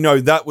 No,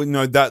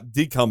 that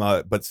did come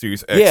out, but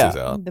Series X is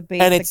out. The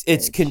basic And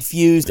it's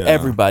confused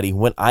everybody.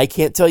 When I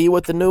can't tell you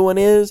what the new one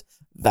is,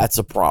 that's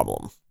a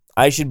problem.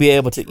 I should be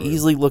able to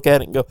easily look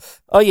at it and go,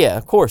 oh yeah,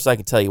 of course I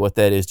can tell you what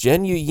that is,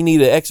 Jen. You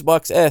need an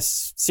Xbox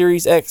S,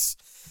 Series X.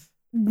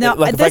 No,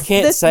 Like if I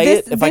can't say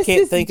it, if I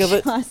can't think of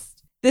it.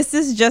 This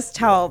is just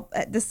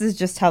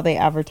how they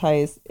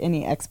advertise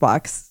any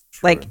Xbox.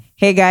 Like,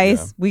 hey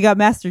guys, we got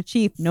Master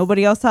Chief.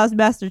 Nobody else has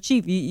Master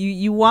Chief.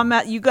 You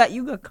want you got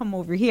come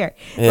over here.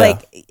 Yeah.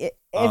 Like if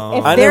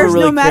I never there's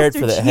really no cared Master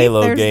for the Chief,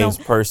 Halo there's games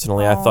no...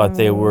 personally. I thought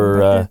they but were.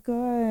 they're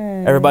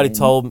good. Everybody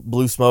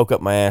blew smoke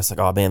up my ass. Like,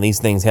 oh man, these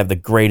things have the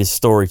greatest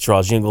story,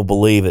 Charles. You ain't gonna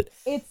believe it.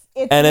 It's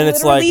and then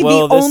it's like, literally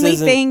well, the this only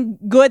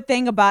isn't- good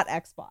thing about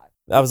Xbox.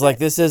 I was like,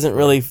 this isn't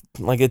really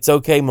like it's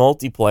okay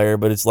multiplayer,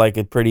 but it's like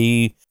a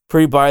pretty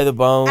by the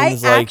bones I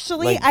shooter.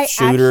 actually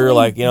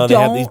Like they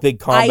have these big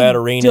combat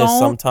arenas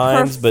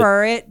sometimes, I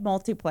prefer it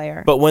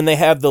multiplayer. But when they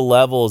have the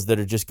levels that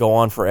are just go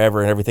on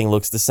forever and everything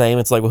looks the same,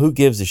 it's like, well, who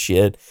gives a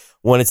shit?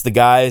 When it's the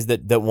guys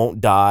that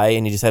won't die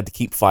and you just have to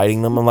keep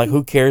fighting them, I'm like,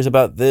 who cares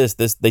about this?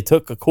 They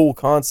took a cool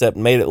concept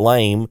and made it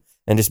lame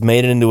and just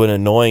made it into an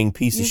annoying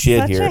piece of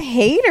shit here. You're such a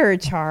hater,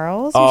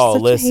 Charles. Oh, You're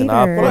such listen, a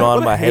I'll hater. put on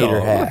What a my hater. hater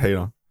What a hat.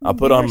 hater. I'll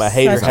put on You're my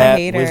hater such a hat,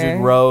 hater. wizard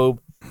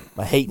robe,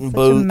 my hating Such a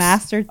boots.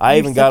 master. I you're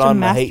even got such a on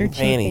my Master hating Chief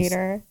panties.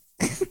 hater.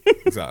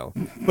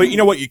 Exactly. But you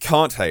know what you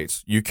can't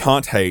hate? You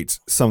can't hate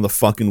some of the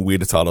fucking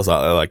weirder titles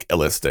out there like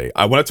LSD.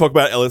 I want to talk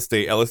about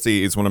LSD.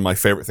 LSD is one of my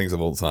favorite things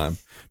of all time.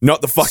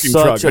 Not the fucking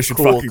drug, Such I a should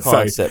cool fucking say.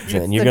 concept,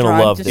 Jen. It's You're the gonna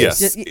drug, love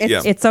just- this.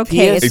 Yes. It's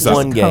okay. It's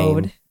PS1 just game.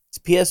 code. It's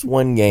a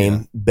PS1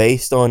 game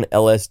based on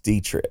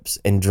LSD trips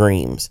and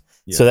dreams.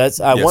 Yeah. So that's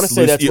I Yes, want to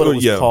say that's what it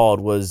was yeah. called.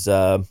 Was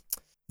the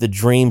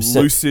dream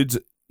Lucid.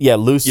 lucid? Yeah,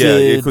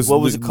 'cause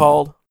what was it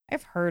called?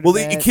 I've heard Well,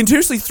 of it it.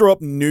 continuously throw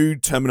up new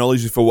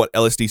terminology for what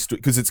LSD stood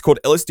because it's called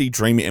LSD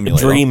Dream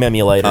Emulator. Dream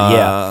emulator.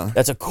 Yeah,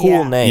 that's a cool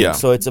Yeah. name. Yeah.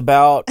 So it's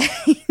about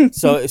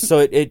so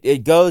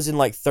it goes in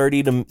like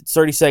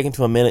 30 second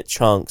to a minute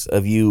chunks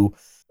of you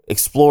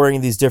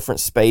exploring these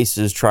different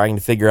spaces, trying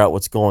to figure out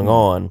what's going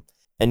on,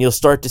 and you'll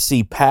start to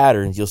see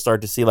patterns. You'll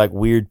start to see like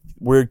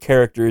weird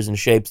characters and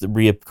shapes that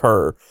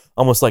reoccur,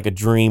 almost like a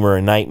dream or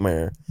a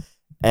nightmare.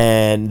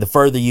 And the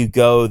further you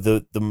go,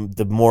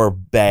 the more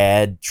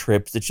bad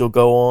trips that you'll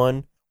go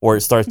on, or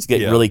it starts to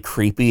get really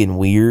creepy and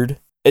weird.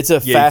 It's a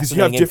 'cause you have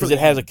fascinating because different- it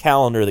has a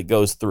calendar that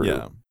goes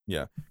through.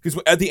 Yeah. Because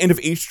at the end of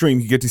each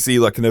stream, you get to see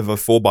like kind of a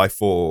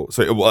 4x4,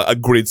 so a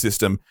grid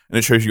system, and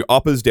it shows you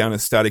uppers, downers,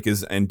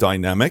 staticers, and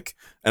dynamic,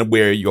 and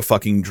where your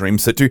fucking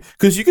dreams set to.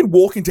 Because you can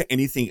walk into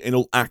anything and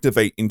it'll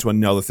activate into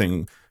another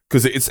thing.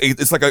 Because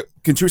it's like a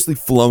continuously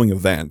flowing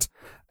event.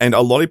 And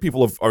a lot of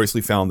people have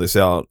obviously found this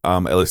out,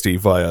 LSD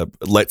via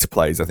Let's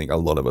Plays. I think a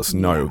lot of us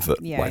know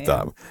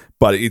that.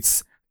 But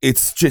it's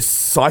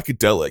just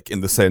psychedelic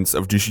in the sense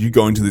of just you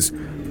going to this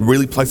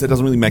really place that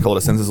doesn't really make a lot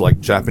of sense. There's like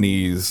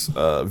Japanese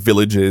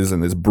villages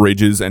and there's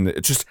bridges and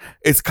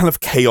it's kind of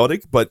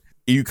chaotic, but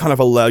you kind of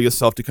allow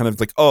yourself to kind of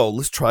like, oh,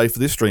 let's try for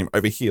this stream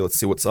over here. Let's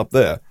see what's up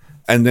there.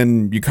 And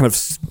then you kind of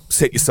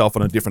set yourself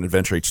on a different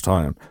adventure each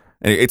time.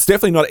 And it's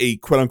definitely not a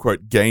quote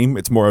unquote game.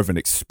 It's more of an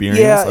experience.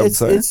 Yeah, I would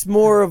say. it's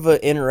more of an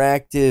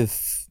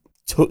interactive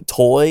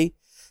toy.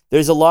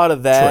 There's a lot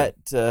of that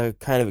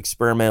kind of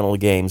experimental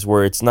games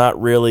where it's not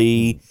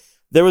really.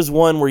 There was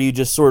one where you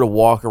just sort of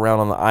walk around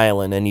on the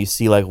island and you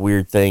see like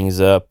weird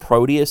things.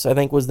 Proteus, I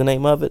think, was the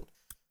name of it.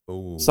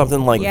 Ooh.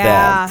 Something like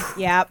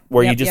that.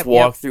 Where you just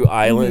walk through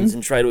islands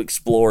and try to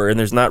explore, and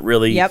there's not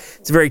really.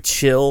 It's very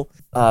chill.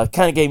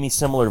 Kind of gave me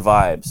similar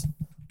vibes,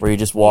 where you're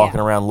just walking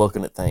around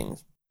looking at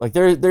things. Like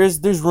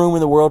there's room in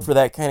the world for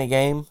that kind of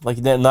game. Like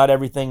not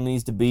everything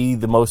needs to be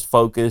the most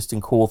focused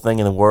and cool thing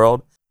in the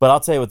world. But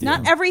I'll tell you what.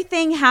 Not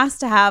everything has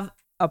to have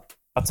a.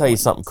 I'll tell you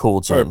something cool,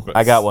 Jen. Purpose.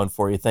 I got one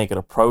for you. Thinking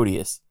of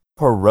Proteus.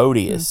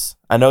 Parodius.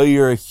 I know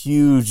you're a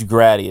huge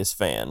Gradius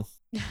fan.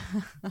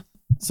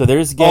 So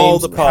there's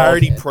games the called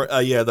parody, the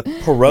Parodius, the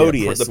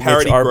parody which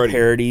are Parody.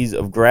 parodies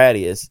of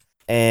Gradius.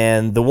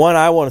 And the one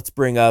I wanted to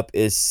bring up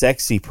is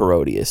Sexy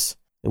Parodius,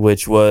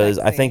 which was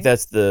I think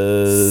that's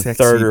the Sexy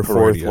third or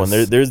fourth Parodius.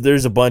 one.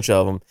 There's a bunch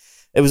of them.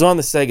 It was on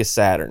the Sega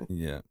Saturn.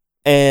 Yeah.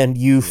 And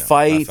you I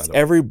fight found it.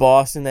 every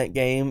boss in that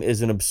game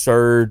is an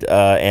absurd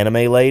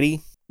anime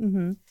lady.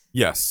 Mm-hmm.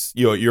 Yes,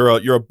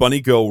 you're a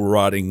bunny girl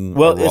riding.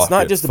 Well, a it's not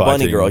rocket just a bunny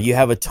fighting- girl. You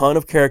have a ton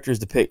of characters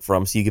to pick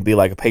from. So you could be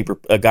like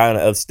a guy on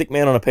a stick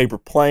man on a paper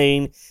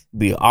plane,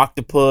 be an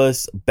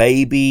octopus,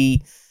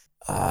 baby.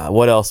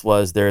 What else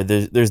was there?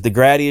 There's the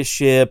Gradius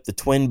ship, the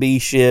Twin Bee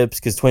ships,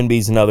 because Twin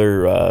Bee's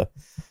another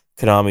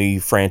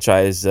Konami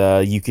franchise.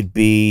 You could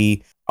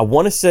be, I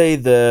want to say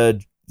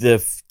the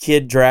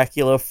Kid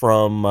Dracula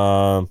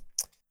from.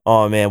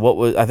 Oh man,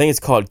 I think it's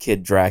called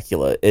Kid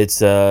Dracula.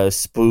 It's a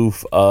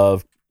spoof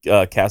of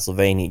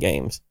Castlevania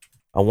games.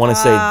 I want to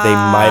say they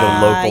might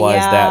have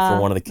localized that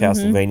for one of the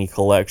Castlevania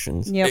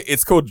collections. Yep.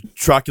 It's called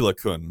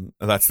Dracula-kun.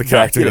 That's the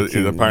character that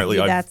Dracula-kun. apparently.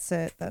 That's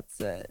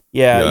it.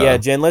 Yeah,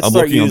 Jen. Let's I'm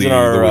start looking on using the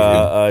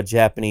our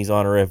Japanese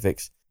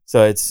honorifics.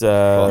 So it's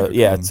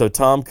Dracula-kun. So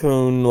Tom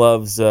Kuhn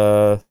loves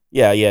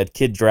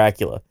Kid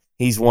Dracula.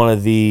 He's one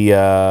of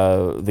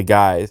the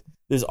guys.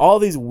 There's all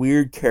these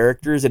weird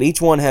characters, and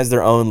each one has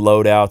their own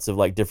loadouts of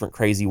like different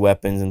crazy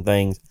weapons and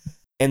things.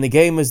 And the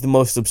game is the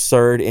most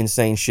absurd,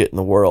 insane shit in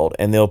the world.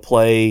 And they'll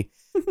play.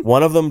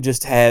 One of them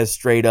just has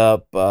straight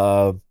up,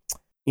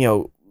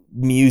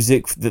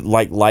 music that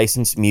like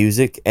licensed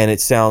music, and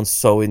it sounds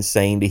so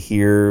insane to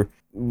hear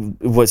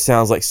what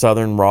sounds like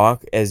Southern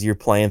rock as you're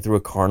playing through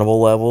a carnival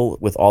level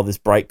with all this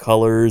bright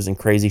colors and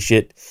crazy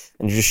shit,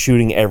 and you're just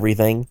shooting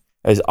everything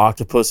as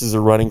octopuses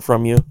are running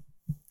from you.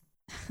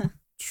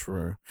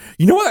 True.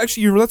 You know what?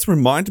 Actually, that's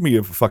reminded me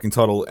of a fucking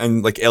title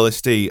and like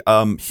LSD.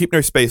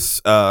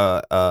 Hypnospace.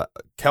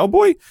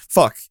 Cowboy.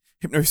 Fuck.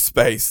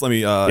 Hypnospace. Let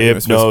me.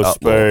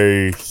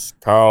 Hypnospace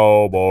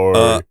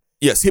Cowboy.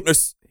 Yes.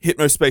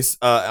 Hypnospace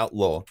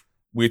Outlaw.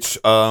 Which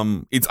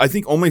it's I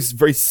think almost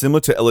very similar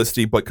to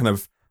LSD, but kind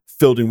of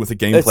filled in with a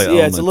gameplay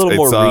element. It's a little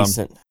more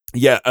recent.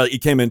 Yeah,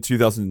 it came in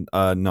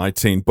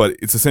 2019, but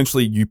it's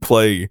essentially you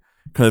play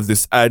kind of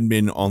this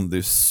admin on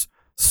this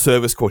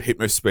service called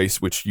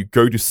Hypnospace, which you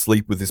go to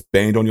sleep with this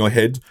band on your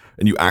head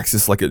and you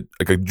access like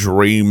a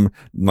dream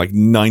like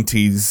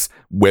 90s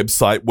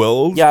website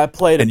world. Yeah, I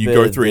played and a you bit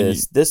go of through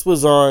this. This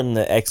was on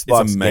the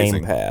Xbox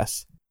Game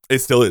Pass. It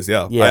still is,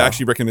 yeah. Yeah. I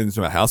actually recommended it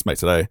to my housemate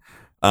today.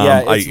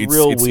 It's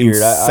real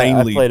weird. I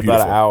played about an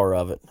beautiful. hour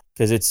of it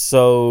because it's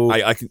so.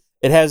 I can.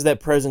 It has that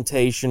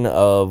presentation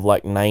of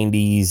like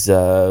 90s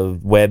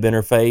web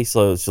interface,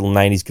 so it's a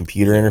 90s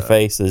computer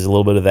interface. There's a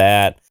little bit of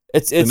that.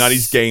 It's The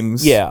 90s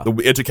games, yeah, the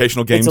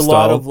educational game it's a style.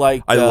 lot of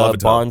like I love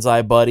it.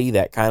 Bonsai Buddy,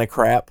 that kind of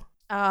crap.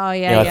 Oh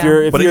You know,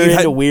 if But you're it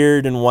into had-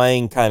 weird and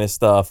Wang kind of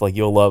stuff, like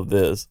you'll love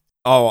this.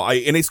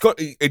 And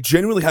it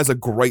genuinely has a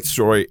great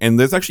story, and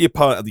there's actually a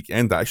part at the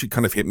end that actually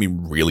kind of hit me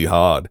really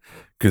hard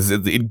because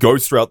it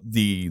goes throughout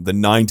the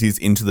 90s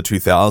into the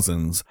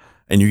 2000s,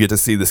 and you get to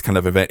see this kind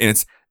of event,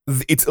 and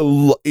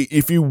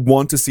if you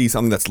want to see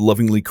something that's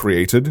lovingly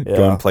created,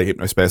 go and play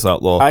Hypnospace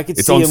Outlaw. I could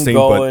it's see on him Steam,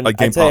 going. but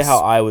I tell you how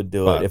I would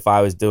do it if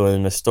I was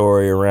doing a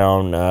story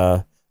around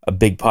a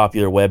big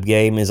popular web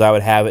game. Is I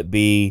would have it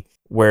be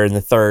where in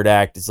the third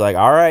act it's like,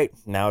 all right,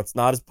 now it's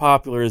not as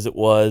popular as it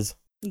was.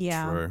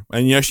 Yeah. True.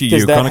 And actually,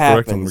 Because you're that kind of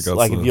correct in happens. regards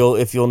Like to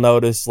if you'll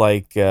notice,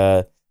 like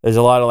there's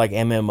a lot of like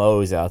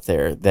MMOs out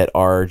there that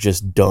are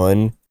just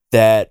done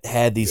that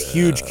had these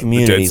huge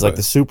communities. Like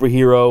the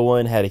superhero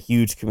one had a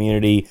huge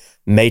community.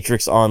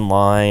 Matrix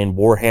Online,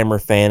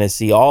 Warhammer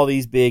Fantasy, all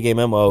these big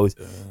MMOs.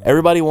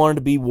 Everybody wanted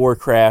to be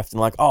Warcraft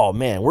and like, oh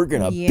man, we're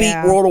gonna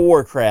beat World of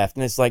Warcraft.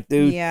 And it's like,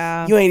 dude, you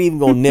ain't even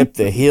gonna nip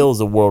the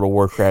heels of World of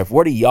Warcraft.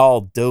 What are y'all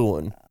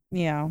doing?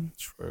 Yeah.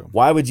 True.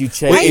 Why would you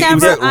chase?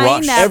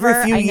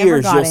 Every few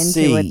years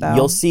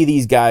you'll see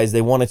these guys.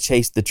 They want to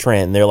chase the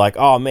trend. They're like,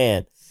 oh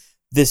man,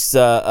 this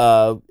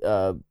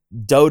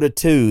Dota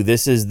 2.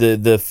 This is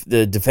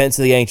the Defense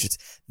of the Ancients.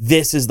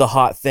 This is the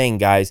hot thing,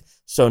 guys.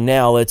 So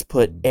now let's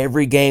put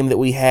every game that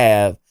we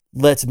have.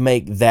 Let's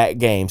make that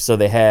game. So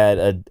they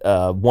had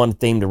one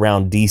themed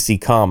around DC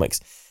Comics.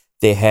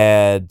 They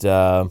had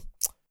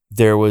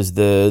there was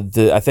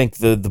I think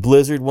the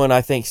Blizzard one.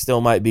 I think still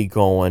might be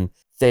going.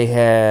 They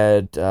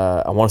had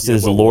I want to say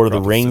there's a Lord of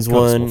the Rings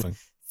one.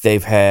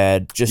 They've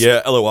had just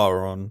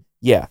LOR on.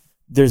 Yeah,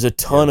 there's a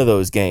ton of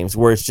those games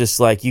where it's just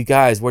like, you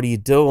guys, what are you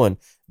doing?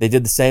 They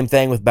did the same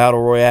thing with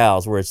Battle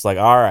Royales where it's like,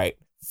 all right,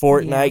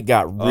 Fortnite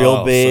got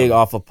real big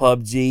off of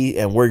PUBG,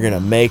 and we're going to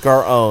make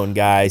our own,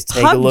 guys.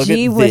 Take a look at this.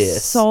 PUBG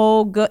was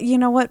so good. You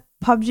know what?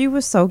 PUBG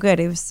was so good.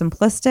 It was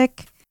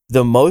simplistic.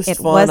 The most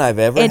fun I've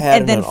ever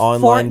had in an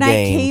online Fortnite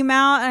game. Came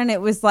out, and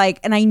it was like,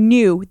 and I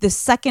knew the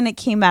second it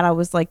came out, I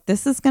was like,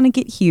 this is going to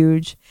get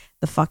huge.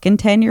 The fucking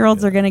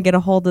 10-year-olds are going to get a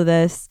hold of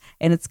this,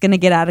 and it's going to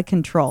get out of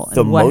control. And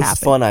the what most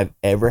happened? fun I've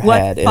ever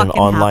had in an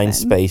online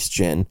space,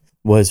 Jen,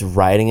 was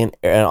riding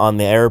on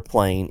the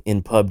airplane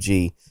in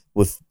PUBG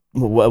with,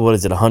 what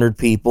is it, 100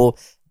 people,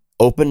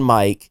 open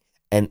mic,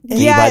 and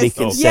anybody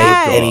can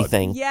say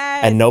anything.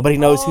 And nobody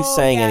knows who's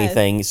saying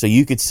anything, so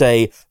you could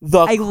say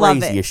the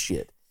craziest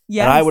shit.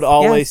 Yes, and I would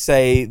always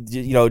say,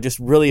 just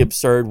really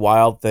absurd,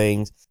 wild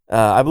things.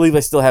 I believe I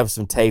still have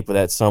some tape of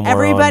that somewhere.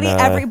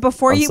 Everybody,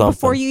 before on you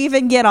something.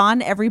 even get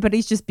on,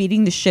 everybody's just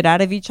beating the shit out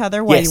of each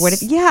other while Yes. you're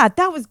waiting. Yeah,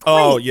 that was great.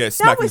 Oh, yeah, that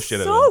smacking was the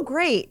shit out of so them.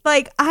 great.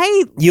 Like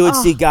You would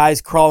see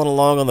guys crawling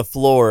along on the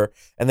floor,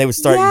 and they would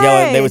start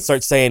yelling. They would Yes.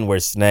 start saying, "We're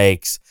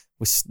snakes.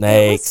 We're it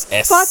snakes."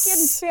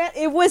 was fucking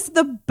it was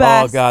the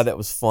best. Oh god, that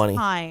was funny.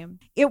 time.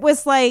 It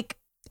was like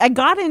I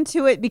got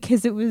into it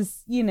because it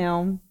was, you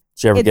know.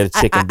 Did you ever get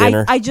a chicken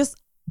dinner? I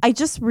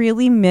just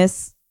really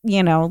miss,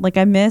 you know, like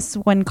I miss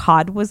when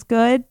COD was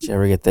good. Did you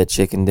ever get that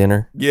chicken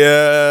dinner?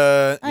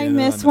 Yeah. I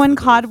miss when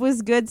COD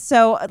was good.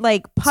 So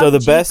like, PUBG So the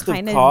best of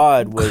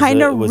COD was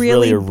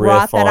really a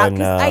brought riff that out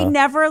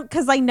on.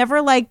 because I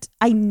never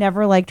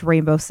liked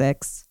Rainbow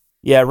Six.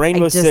 Yeah,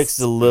 Rainbow just- Six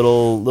is a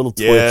little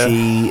Yeah.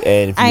 twitchy,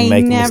 and if you I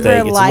make a never mistake,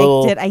 it's a liked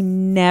little. it. I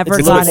never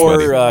It's a got little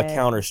into more it.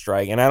 Counter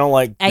Strike, and I don't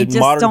like I the just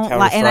modern don't Counter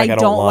like, Strike. and I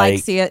don't like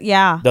like. CS.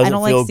 Yeah, I Doesn't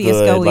don't feel like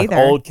CS:GO good. either.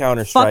 Like old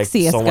Counter Strike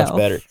is so much CS:GO.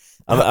 better.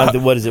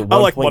 What is it? I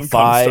like one 1.5.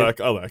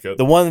 Counter-Strike. I like it.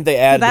 The one that they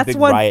added the That's big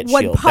when riot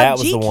when shield. PUBG That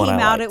was the one came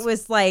I out. liked. It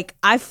was like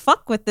I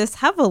fuck with this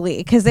heavily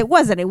because it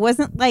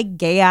wasn't like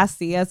gay ass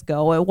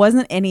CS:GO. It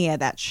wasn't any of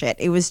that shit.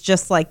 It was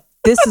just like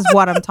this is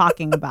what I'm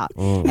talking about.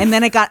 And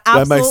then it got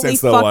That makes absolutely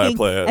sense, though, why I fucking,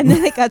 play it. and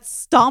then it got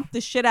stomped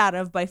the shit out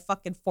of by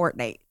fucking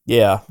Fortnite.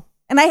 Yeah,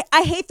 And I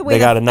hate the way they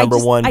got that a number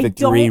one I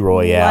victory don't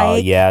royale.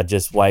 like Yeah,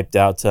 just wiped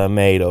out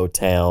Tomato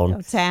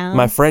Town. Town.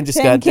 My friend just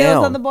 10 got kills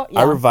down. on the board.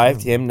 I Yeah.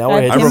 revived him. Now we're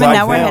Revived headed him, and now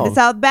southbound. we're headed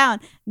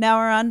southbound. Now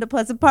we're on to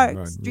Pleasant Park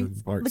Right,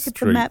 Street. Park Look at the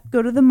Street. map.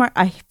 Go to the mark.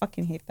 I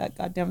fucking hate that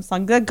goddamn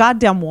song. The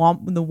goddamn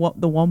the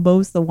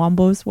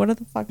wombos. What are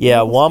the fuck?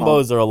 Yeah, what are those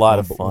called? wombos are a lot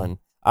of fun.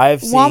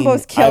 I've seen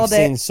Wombos killed I've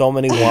it. seen so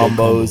many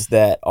wombos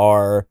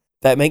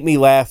that make me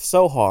laugh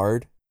so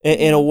hard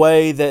in a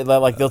way that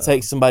like they'll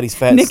take somebody's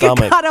fat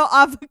stomach. Nikocado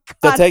avocado.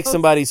 They'll take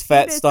somebody's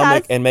fat penis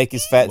stomach has- and make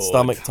his fat Lord.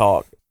 stomach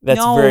talk. That's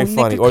No, very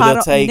funny. Or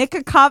they'll take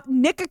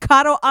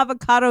Nikocado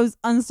avocado's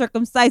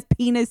uncircumcised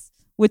penis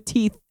with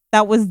teeth.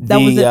 That was it for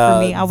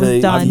me. I was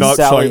the- done. I'm not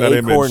Sally showing that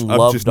Acorn image. I'm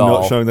love just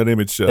doll not showing that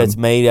image. Shem. that's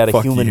made out of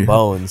Fuck human you.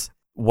 bones.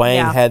 Wayne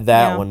Yeah, had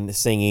that yeah. one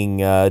singing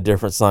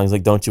different songs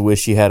like "Don't You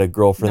Wish You Had a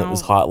Girlfriend That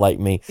Was No. Hot Like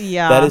Me."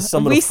 Yeah, That is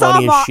some of the we saw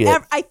them funniest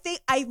all- shit.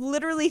 I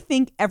literally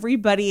think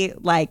everybody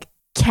like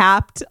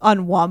capped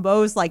on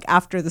wombos like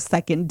after the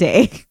second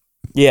day.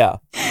 Yeah,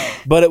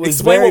 but it was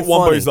Explain very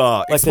what wombos funny. are.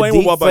 Like Explain the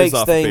what wombos deepfakes are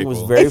for thing was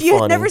people. very If you've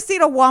funny. never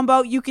seen a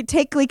wombo, you could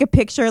take like a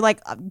picture,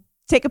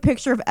 take a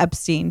picture of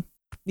Epstein,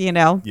 you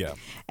know, Yeah.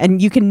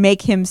 and you can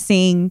make him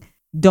sing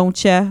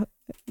 "Don't Ya"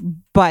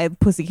 by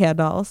Pussycat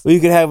Dolls. Well, you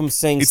could have them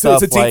sing It's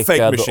stuff a deep like fake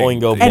the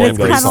machine. Oingo And And Boingo it's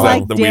Boingo kind of song.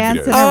 like the weed video.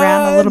 dancing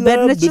around a little bit,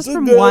 and it's just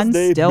from one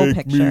still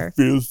picture.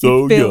 Feel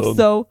so It feels young.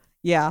 so,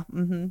 yeah.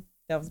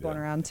 That was going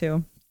around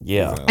too.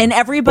 Yeah. And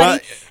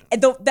everybody,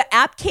 the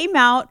app came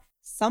out,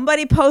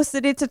 somebody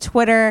posted it to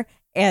Twitter,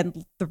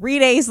 and 3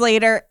 days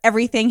later,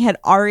 everything had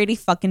already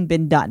fucking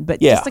been done.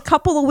 But Yeah. just a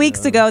couple of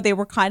weeks ago, they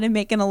were kind of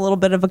making a little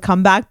bit of a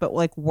comeback, but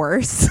like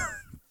worse.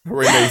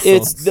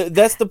 It's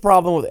that's the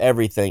problem with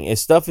everything.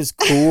 Is stuff is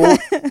cool,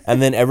 and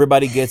then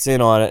everybody gets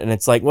in on it, and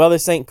it's like, well,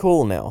 this ain't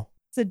cool now.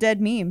 It's a dead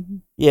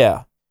meme.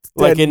 Yeah,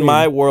 like dead in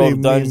my meme. world,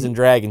 Meme, Dungeons meme. and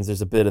Dragons,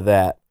 there's a bit of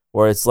that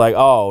where it's like,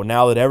 oh,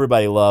 now that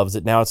everybody loves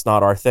it, now it's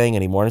not our thing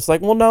anymore. And it's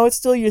like, well, no, it's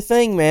still your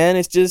thing, man.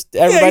 It's just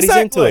everybody's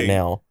into it exactly.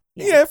 now.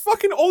 Yeah,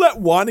 fucking all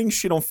that whining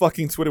shit on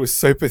fucking Twitter was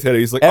so pathetic.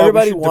 He's like,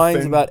 Everybody oh, we should whines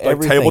defend, about like,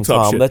 everything,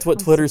 tabletop Tom. shit. That's what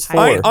Twitter's for.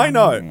 I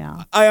know.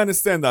 Yeah. I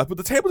understand that, but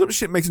the tabletop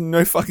shit makes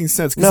no fucking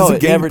sense because No, it's a it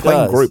game never you play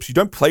in does. groups. You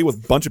don't play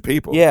with a bunch of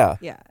people. Yeah.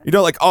 Yeah. You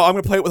don't like, oh, I'm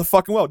gonna play it with the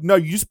fucking world. No,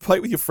 you just play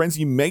it with your friends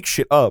and you make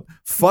shit up.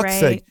 Fuck's Right.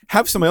 sake.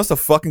 Have somebody else to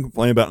fucking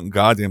complain about on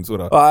goddamn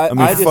Twitter. Well,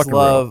 I just fucking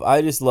real.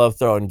 I just love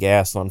throwing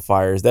gas on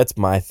fires. That's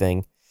my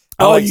thing.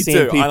 I Oh, like you seeing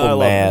do. I people love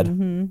mad.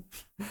 Mm-hmm.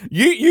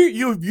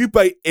 You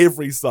bait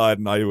every side,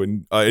 and I do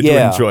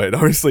Yeah. enjoy it.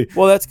 Honestly,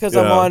 Well, that's because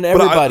I'm Yeah. on But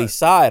everybody's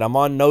side. I'm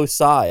on no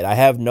side. I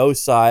have no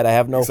side. I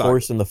have no Exactly.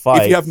 horse in the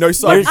fight. if you have no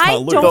side, you There's-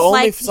 can't lose. don't the only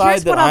like- side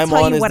here's that what I'll I'm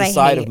tell on you is what the I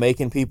side hate. of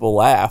making people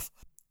laugh.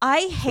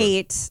 I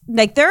hate,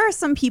 like, there are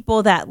some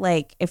people that,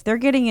 like, if they're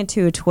getting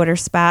into a Twitter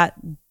spat,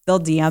 they'll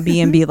DM me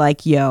and be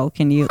like, yo,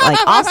 can you, like,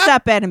 I'll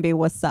step in and be,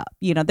 what's up?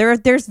 You know,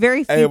 there's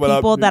very few Hey, what up,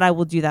 people dude? that I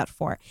will do that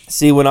for.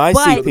 See, when I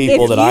see But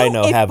people if that I you-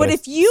 know if- have but a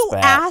if you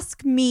spat,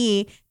 ask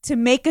me to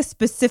make a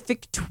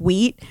specific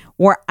tweet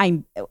where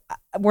I'm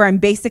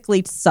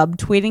basically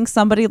subtweeting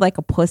somebody like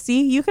a pussy,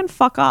 you can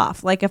fuck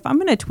off. Like, if I'm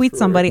gonna tweet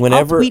somebody,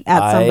 whenever I'll tweet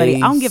at somebody. I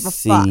don't give a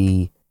fuck.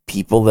 see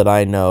people that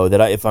I know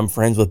if I'm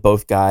friends with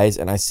both guys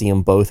and I see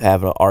them both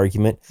have an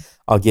argument,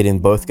 I'll get in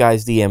both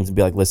guys' DMs and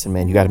be like, listen,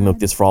 man, you got to milk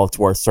this for all it's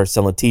worth. Start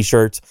selling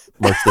T-shirts,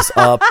 merch this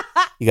up.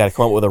 You got to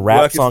come up with a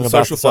rap Work it song for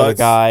about social this other sites.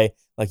 guy.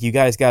 Like, you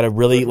guys got to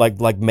really like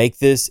make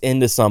this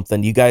into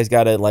something. You guys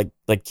got to like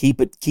keep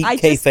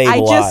kayfabe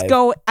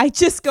alive. I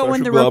just go in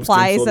Social the clubs,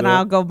 replies cancel and that.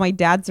 I'll go, my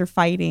dads are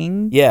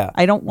fighting. Yeah.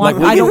 I don't Like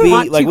want. I don't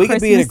want two we could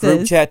be in a group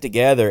Christmases. chat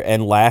together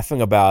and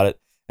laughing about it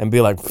and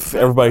be like,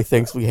 everybody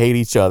thinks we hate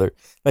each other.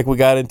 Like, we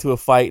got into a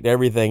fight and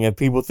everything, and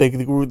people think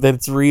that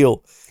it's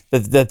real,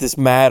 that this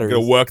matters.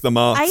 Gotta work them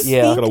up. I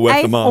Yeah. think Gotta work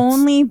I've them up.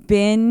 only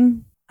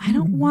been I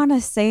don't want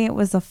to say it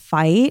was a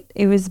fight.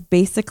 It was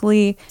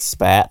basically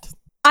Spat.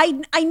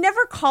 I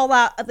never call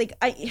out like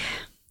I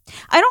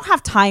don't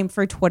have time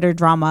for Twitter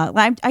drama.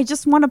 I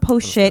just want to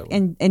post shit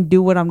and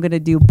do what I'm gonna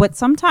do. But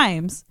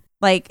sometimes,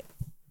 like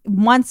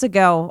months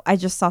ago, I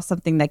just saw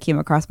something that came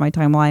across my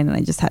timeline and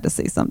I just had to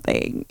say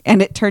something,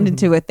 and it turned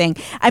into a thing.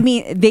 I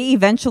mean, they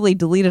eventually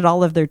deleted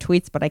all of their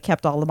tweets, but I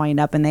kept all of mine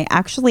up, and they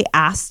actually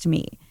asked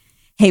me,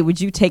 "Hey, would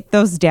you take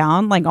those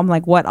down?" Like, I'm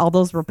like, "What? All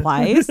those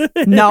replies?"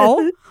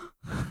 No.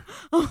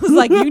 I was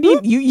like,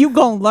 you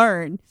gonna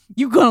learn.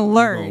 You gonna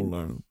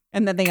learn.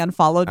 And then they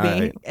unfollowed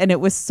me, and it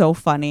was so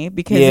funny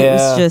because it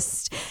was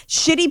just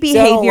shitty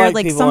behavior. I don't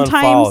like people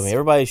sometimes unfollow me.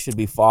 Everybody should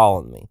be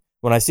following me.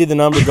 When I see the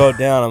number go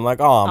down, I'm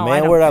like, oh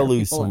man, where'd I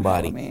lose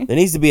somebody? There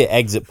needs to be an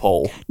exit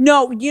poll.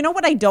 No, you know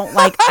what I don't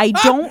like? I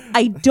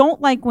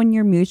don't like when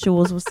you're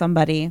mutuals with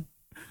somebody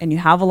and you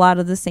have a lot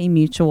of the same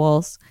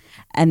mutuals,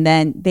 and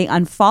then they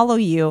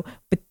unfollow you.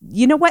 But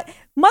you know what?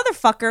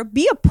 Motherfucker,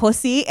 be a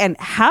pussy and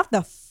have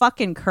the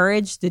fucking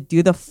courage to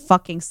do the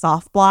fucking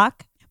soft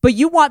block. But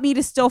you want me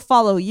to still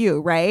follow you,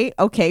 right?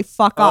 Okay,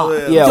 fuck off.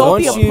 Yeah, don't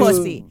be a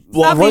pussy.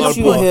 Once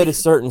you hit a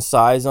certain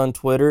size on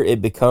Twitter,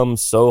 it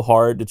becomes so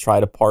hard to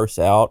try to parse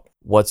out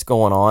what's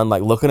going on.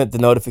 Like looking at the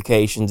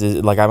notifications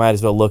is like I might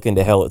as well look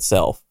into hell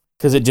itself.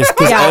 Because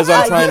as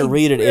I'm trying to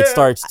read it, it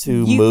starts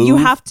to move. You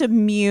have to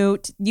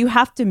mute. You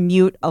have to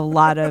mute a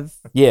lot of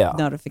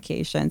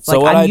notifications.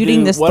 So like I'm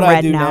muting this thread now. What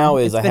I do now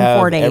is I have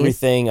 4 days.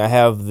 everything. I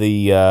have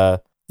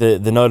the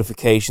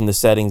notification, the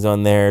settings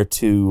on there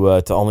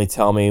to only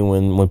tell me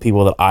when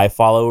people that I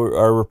follow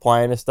are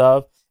replying to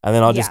stuff. And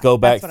then I'll just go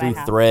back through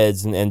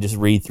threads and just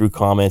read through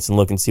comments and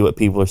look and see what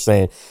people are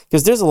saying.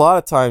 Because there's a lot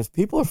of times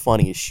people are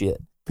funny as shit.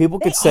 People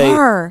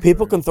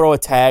can throw a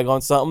tag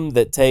on something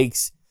that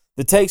takes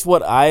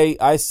what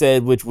I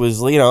said, which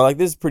was, like,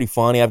 this is pretty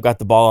funny. I've got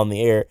the ball in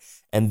the air.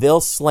 And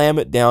they'll slam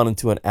it down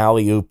into an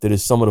alley-oop that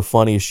is some of the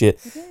funniest shit.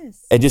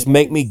 And just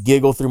make me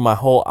giggle through my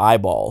whole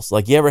eyeballs.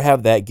 Like, you ever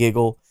have that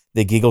giggle?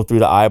 They giggle through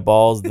the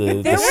eyeballs,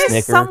 the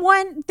snicker.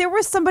 There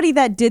was somebody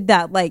that did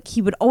that. Like, he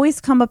would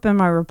always come up in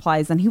my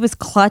replies, and he was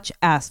clutch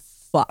as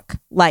fuck.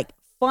 Like,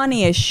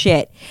 funny as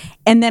shit.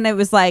 And then it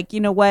was like,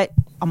 you know what?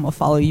 I'm going to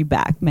follow you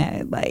back,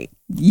 man. Like,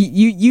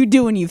 you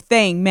doing your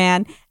thing,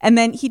 man. And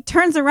then he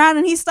turns around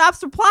and he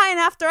stops replying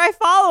after I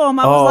follow him.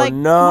 I was like,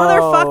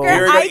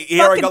 motherfucker, I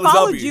fucking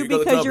followed you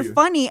because you're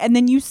funny. And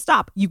then you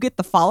stop. You get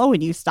the follow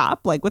and you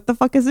stop. Like, what the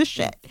fuck is this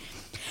shit?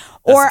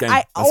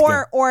 I'm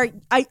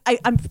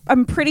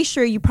pretty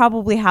sure you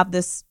probably have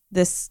this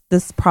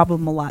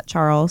problem a lot,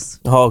 Charles.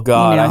 Oh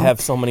God, I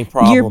have so many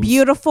problems. Your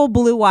beautiful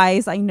blue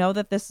eyes. I know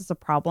that this is a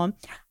problem.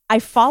 I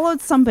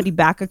followed somebody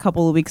back a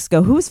couple of weeks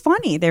ago who's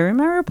funny. They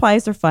remember my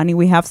replies are funny.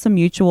 We have some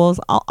mutuals.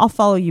 I'll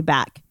follow you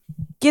back.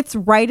 Gets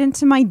right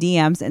into my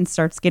DMs and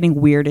starts getting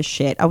weird as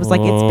shit. I was like,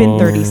 it's been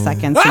 30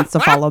 seconds since the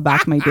follow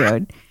back, my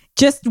dude.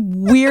 Just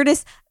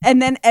weirdest. And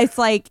then it's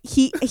like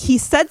he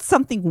said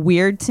something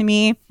weird to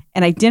me.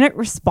 And I didn't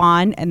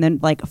respond. And then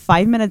like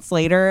 5 minutes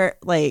later,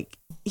 like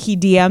he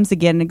DMs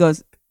again and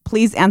goes,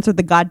 "Please answer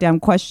the goddamn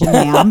question,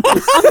 ma'am." I'm like,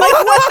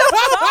 what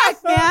the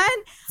fuck, man?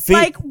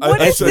 Like, what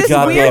is this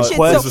weird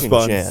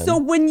shit? So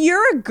when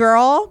you're a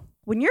girl,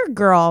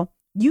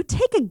 you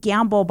take a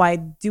gamble by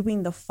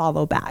doing the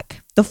follow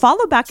back. The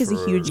follow back is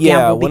a huge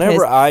gamble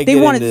whenever I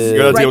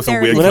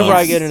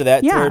get into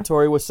that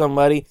territory with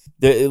somebody,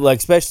 like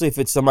especially if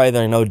it's somebody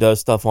that I know does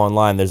stuff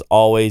online, there's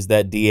always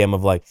that DM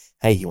of like,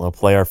 "Hey, you want to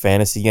play our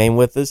fantasy game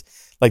with us?"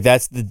 Like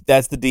that's the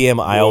DM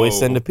I always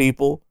send to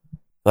people.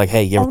 Like,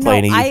 "Hey, you ever play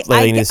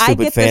any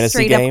stupid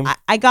fantasy game?"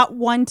 I got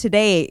one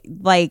today.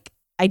 Like,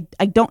 I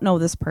don't know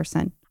this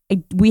person.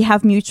 We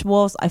have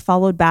mutuals. I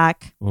followed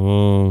back.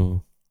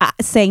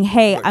 Saying,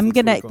 "Hey, I'm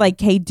gonna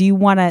hey, do you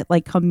want to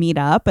come meet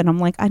up?" And I'm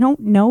like, "I don't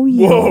know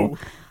you. Whoa.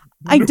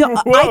 I don't.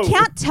 I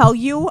can't tell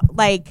you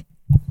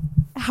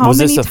how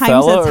many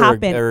times that's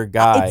happened. Or a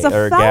guy, it's a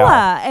or fella.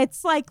 A gal.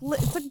 It's like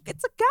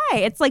it's a guy.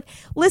 It's like,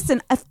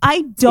 listen, if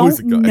I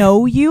don't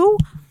know you,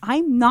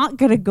 I'm not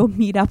gonna go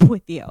meet up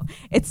with you.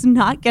 It's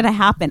not gonna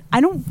happen.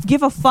 I don't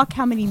give a fuck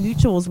how many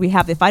mutuals we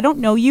have. If I don't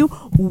know you,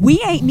 we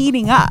ain't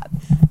meeting up."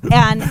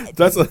 And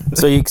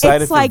so you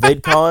excited for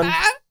VidCon?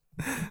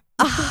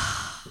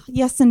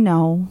 Yes and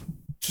no.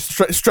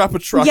 Just strap a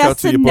truck out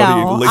to your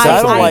body. No.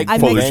 I don't like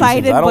I'm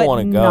excited, I don't but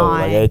want to go. not.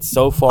 Like, it's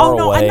so far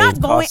away. I'm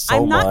not going.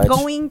 I'm not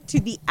going to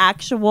the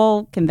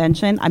actual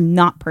convention. I'm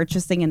not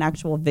purchasing an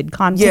actual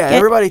VidCon ticket. Yeah,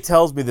 everybody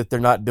tells me that they're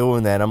not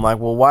doing that. I'm like,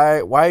 well,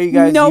 why are you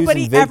guys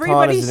using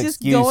VidCon as an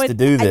excuse to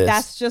do this?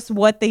 That's just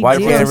what they do. Why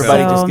can't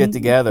everybody just get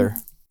together?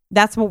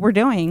 That's what we're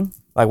doing.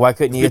 Like, why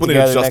couldn't you get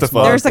together next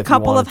month? There's a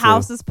couple of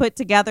houses put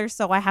together,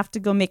 so I have to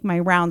go make my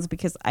rounds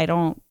because I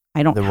don't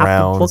have to book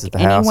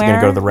anywhere. You're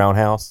gonna go to the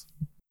roundhouse.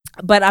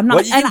 But I'm not.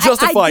 Well, you can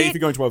justify if you're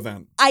going to an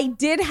event. I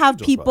did have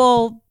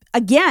people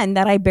again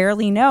that I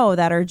barely know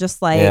that are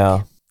just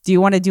like, "Do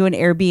you want to do an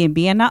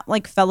Airbnb?" And not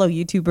like fellow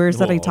YouTubers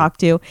that I talk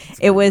to.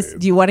 It was,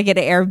 "Do you want to get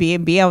an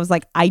Airbnb?" I was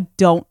like, "I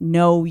don't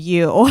know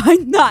you.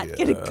 I'm not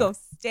gonna go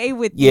stay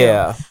with you.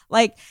 Yeah.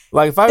 Like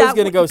if I was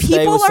going to go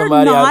stay with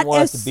somebody, I'd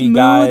want it to be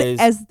guys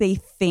as they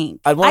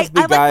think. I'd want it to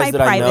be guys like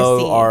that I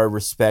know are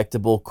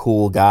respectable,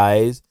 cool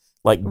guys.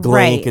 Like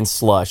Glink and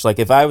Slush. Like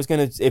if I was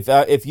gonna,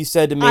 if you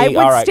said to me, I would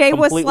all right, stay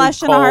with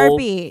Slush in a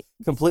heartbeat.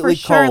 Completely for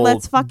sure. cold.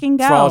 Let's fucking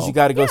go. Charles, you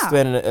got to go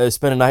spend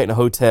a night in a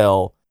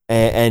hotel,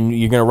 and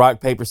you're gonna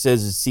rock paper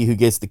scissors to see who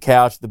gets the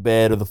couch, the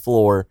bed, or the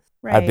floor.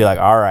 Right. I'd be like,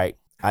 all right,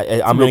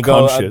 I'm gonna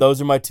go. Those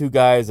are my two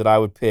guys that I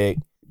would pick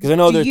because I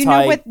know they're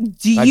tight.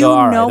 Do you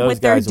know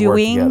what they're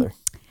doing?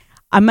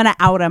 I'm gonna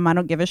out them. I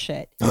don't give a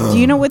shit. Do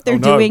you know what they're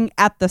doing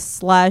at the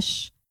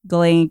Slush,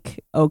 Glink,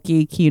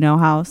 Oki, Kino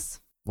house?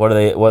 What are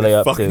they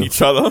up fucking to?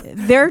 Each other.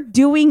 They're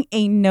doing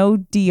a no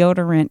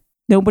deodorant.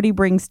 Nobody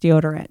brings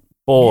deodorant.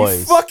 Boys.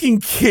 You're fucking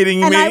kidding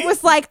me. And I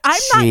was like,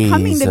 I'm not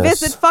coming to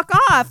visit. Fuck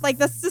off. Like,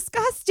 that's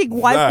disgusting.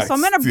 Why? So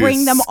I'm going to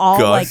bring them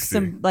all like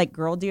some like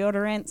girl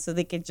deodorant so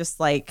they could just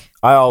like.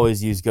 I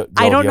always use girl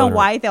I don't know deodorant.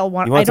 why they'll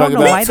want. I don't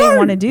know why they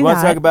want to do that. You want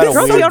to talk about a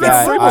girl weird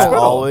guy? so I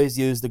always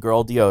use the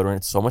girl deodorant.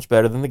 It's so much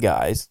better than the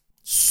guys.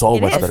 So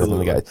much better than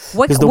the guys.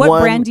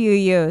 What brand do you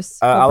use?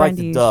 I like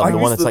the Dove, the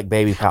one that's like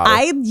baby powder.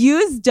 I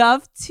use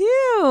Dove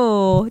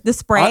too. The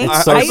spray.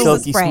 It's so I use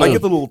silky the spray. I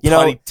get the little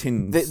tiny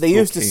tins. They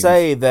used to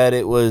say that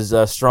it was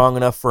strong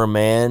enough for a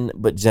man,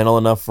 but gentle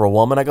enough for a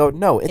woman. I go,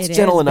 no, it's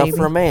gentle enough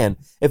for a man.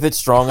 If it's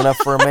strong enough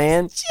for a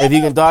man, if you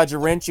can dodge a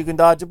wrench, you can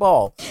dodge a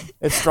ball.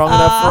 It's strong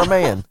enough for a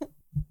man.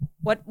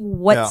 What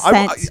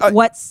scent?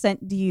 What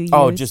scent do you use?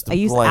 Oh, just I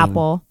use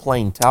apple.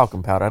 Plain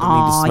talcum powder. I don't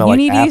need to smell like you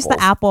need apples. to use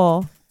the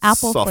apple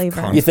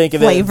flavor. You think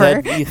of it?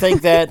 You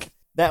think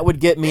that would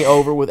get me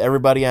over with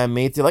everybody I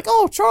meet? They're like,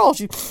 "Oh, Charles,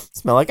 you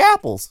smell like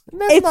apples."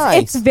 And that's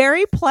nice. It's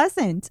very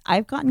pleasant.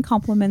 I've gotten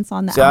compliments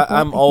on that. So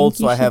I'm old,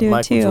 so I have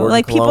Michael Jordan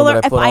like people are.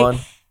 that I put on.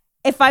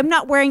 If I'm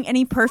not wearing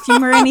any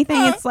perfume or anything,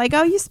 it's like,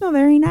 "Oh, you smell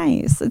very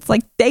nice." It's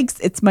like, "Thanks,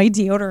 it's my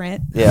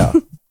deodorant." Yeah.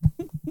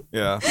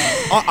 Yeah,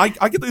 I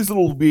get these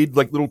little weird,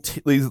 like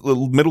these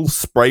little metal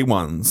spray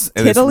ones,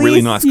 and Tiddlies? it's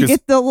really nice. You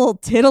get the little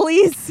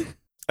tiddlies.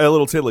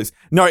 Little tiddlies.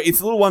 No,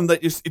 it's a little one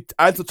that just it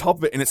adds the top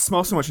of it, and it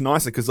smells so much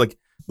nicer because like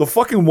the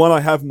fucking one I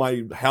have in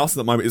my house at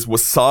the moment is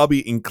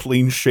wasabi in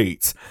clean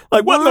sheets.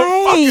 Like what the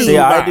fuck is See,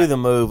 that? I do the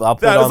move. I'll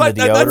put on the By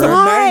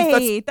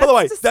deodorant. the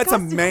way, that's a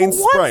main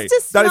spray.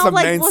 That is a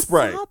main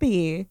spray.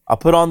 I'll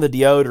put on the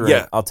deodorant.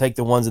 Yeah. I'll take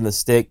the ones in the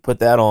stick, put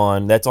that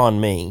on. That's on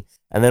me.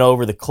 And then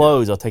over the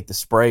clothes, I'll take the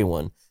spray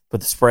one.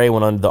 Put the spray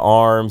one under the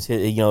arms,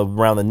 hit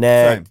around the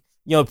neck.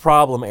 Same.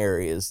 Problem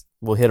areas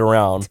we'll hit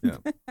around. Yeah.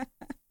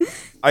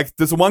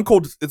 There's one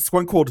called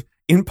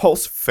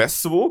Impulse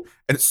Festival,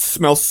 and it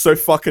smells so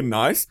fucking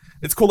nice.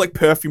 It's called like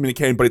perfume in a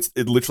can, but it's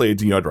literally a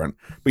deodorant.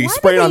 But you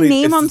spray it on. Why do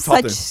they name them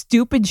such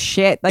stupid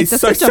shit? Like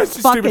that's such a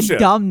fucking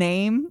dumb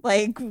name.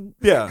 Like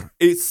yeah,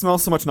 it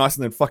smells so much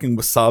nicer than fucking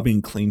wasabi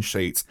and clean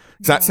sheets.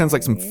 That sounds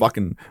like some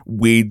fucking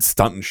weird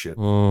stunt and shit.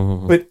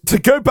 Mm-hmm. But to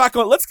go back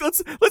on, let's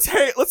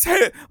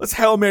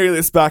Hail Mary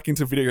this back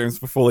into video games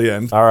before the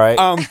end. All right.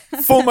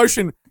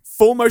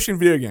 Full motion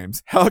video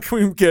games. How can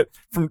we get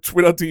from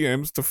Twitter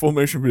DMs to full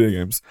motion video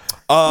games?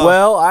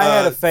 Well, I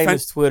had a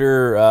famous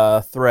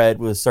Twitter thread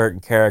with a certain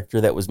character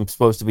that was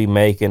supposed to be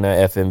making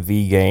an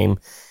FMV game,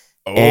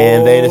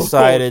 and they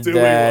decided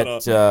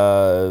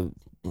that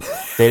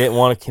they didn't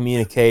want to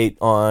communicate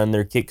on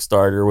their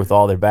Kickstarter with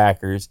all their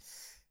backers,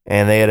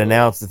 and they had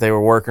announced that they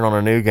were working on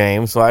a new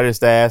game. So I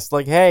just asked,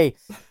 like, "Hey,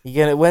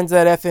 when's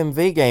that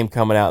FMV game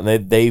coming out?"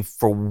 And they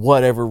for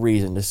whatever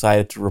reason,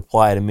 decided to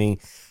reply to me,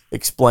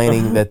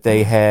 explaining that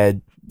they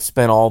had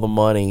spent all the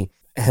money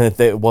and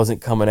that it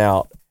wasn't coming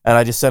out. And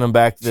I just sent them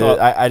back.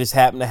 I just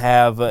happened to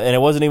have, and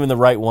it wasn't even the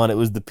right one. It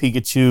was the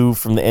Pikachu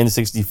from the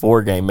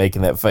N64 game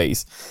making that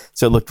face.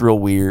 So it looked real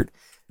weird.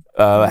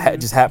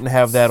 Just happened to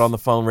have that on the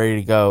phone ready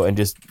to go. And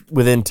just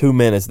within 2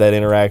 minutes, that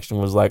interaction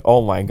was like,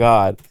 oh my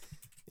God,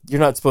 you're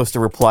not supposed to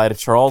reply to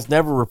Charles.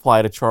 Never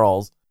reply to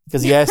Charles.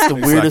 Because he asked the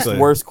weirdest,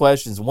 worst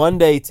questions. One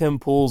day, Tim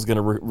Pool's going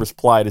to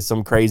reply to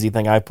some crazy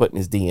thing I put in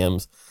his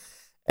DMs.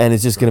 And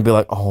it's just going to be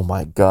like, oh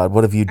my God,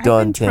 what have you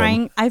done,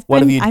 Tim? I've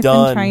been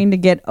trying to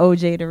get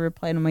OJ to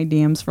reply to my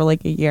DMs for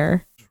like a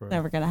year.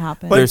 Never going to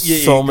happen. But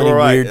there's so many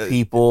weird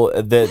people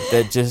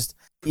that just,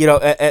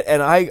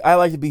 and I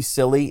like to be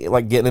silly,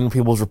 like getting into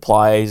people's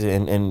replies.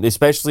 And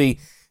especially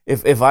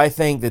if I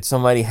think that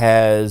somebody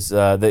has,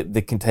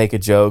 that can take a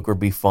joke or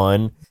be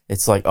fun,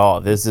 it's like, oh,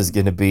 this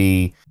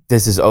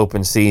is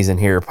open season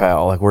here,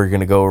 pal. Like we're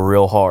going to go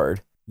real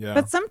hard. Yeah.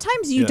 But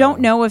sometimes you don't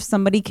know if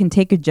somebody can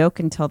take a joke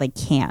until they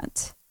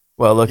can't.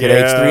 Well, look at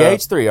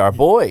H3H3, our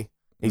boy.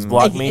 He's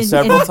blocked me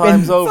several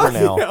times over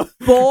now.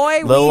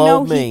 Boy, we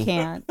know he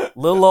can't.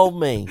 Little old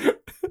me.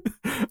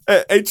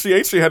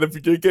 H3H3 had a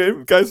video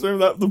game. Guys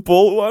remember that? The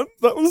ball one?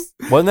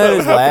 Wasn't that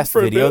his last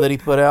video that he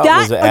put out?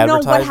 Was it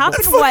advertisement? No, what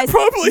happened was...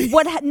 Probably.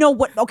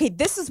 Okay,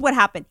 this is what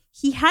happened.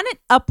 He hadn't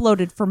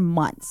uploaded for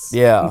months.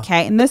 Yeah.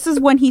 Okay, and this is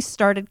when he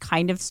started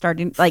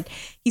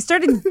he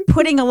started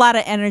putting a lot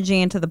of energy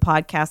into the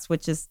podcast,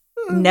 which is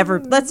never.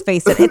 Let's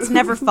face it, it's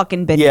never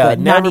fucking been Yeah, good.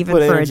 never Not even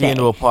put for a energy day.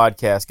 into a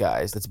podcast,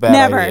 guys. That's a bad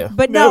Never. idea.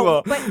 But Never.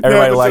 no. But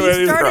Everybody likes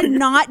he started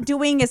not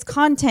doing his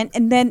content,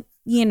 and then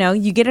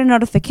you get a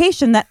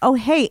notification that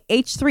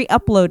H3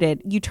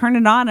 uploaded. You turn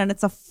it on, and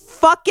it's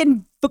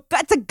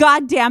a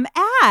goddamn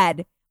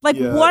ad. Like,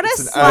 Yeah, what a it's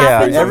an slap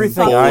Yeah, in the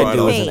everything fucking I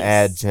do face. is an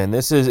ad, Jen.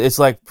 It's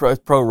like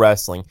pro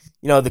wrestling.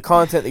 The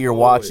content that you're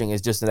watching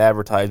is just an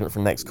advertisement for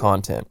next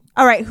content.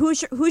 All right,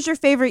 who's your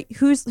favorite?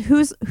 Who's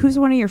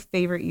one of your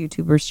favorite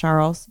YouTubers,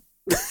 Charles?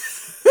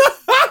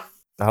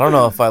 I don't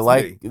know if I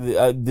like.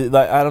 I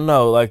don't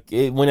know. Like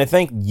when I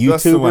think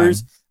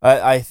YouTubers,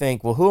 I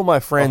think, well, who am I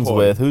friends Ahoy.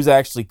 with? Who's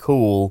actually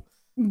cool?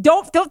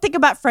 Don't think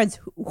about friends.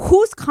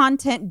 Whose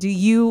content do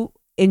you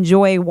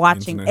enjoy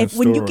watching?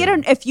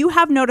 Internet If you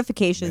have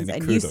notifications Many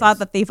and you kudos. saw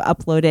that they've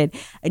uploaded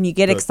and you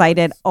get But-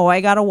 excited,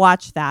 I gotta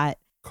watch that.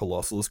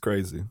 Colossal is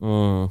crazy.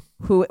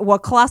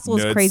 Colossal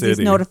is Nerd crazy's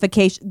City.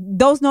 notification.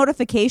 Those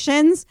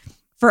notifications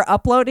for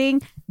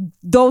uploading,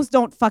 those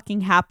don't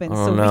fucking happen.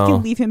 Oh, so no. we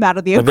can leave him out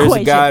of the But there's a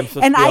equation. guy I'm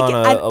supposed and to be I on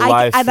can a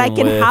live and I stream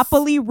can with.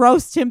 happily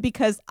roast him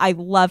because I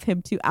love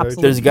him to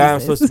absolutely. There's a guy I'm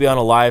pieces. supposed to be on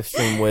a live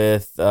stream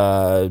with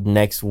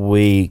next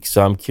week,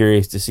 so I'm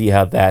curious to see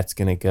how that's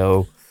gonna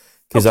go.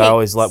 Because I Okay.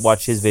 always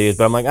watch his videos,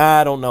 but I'm like,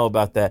 I don't know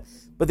about that.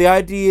 But the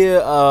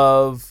idea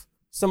of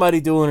somebody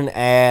doing an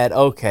ad,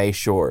 okay,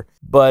 sure.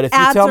 But if you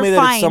Ads tell are me that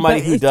fine, it's somebody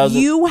but who if doesn't,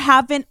 you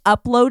haven't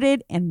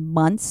uploaded in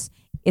months,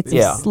 it's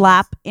Yeah. a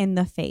slap in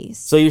the face.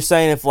 so you're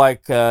saying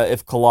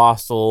if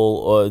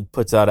Colossal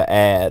puts out an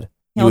ad,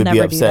 you He'll would be never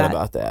do upset that.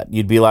 about that.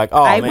 You'd be like,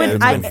 oh I man, would-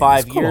 it's I- been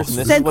 5 It's years and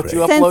this is Colossal. what you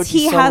upload,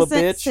 you son of a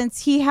bitch.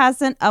 Since he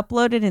hasn't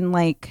uploaded in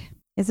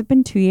has it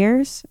been 2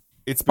 years?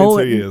 It's been Oh,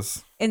 2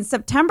 years. In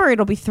September,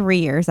 it'll be 3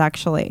 years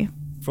actually.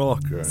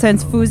 Fuck.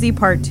 Since Fuzi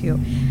Part 2.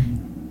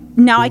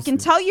 Now, I can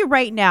tell you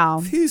right now,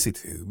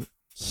 FusiTube.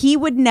 he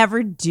would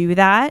never do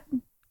that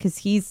because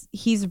he's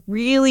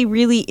really,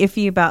 really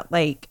iffy about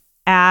like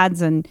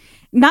ads and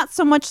not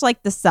so much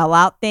like the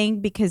sellout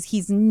thing because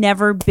he's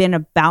never been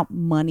about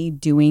money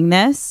doing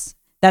this.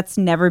 That's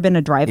never been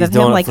a drive He's of him.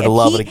 doing it Like for the if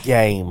love he- of the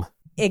game.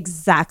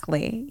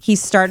 Exactly. He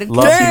started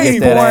Love to playing get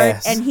that sport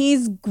ass. and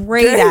he's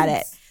great at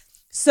it.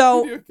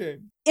 So, Okay.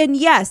 and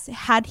yes,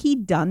 had he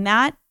done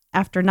that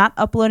after not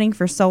uploading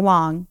for so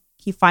long,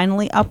 he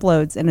finally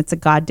uploads and it's a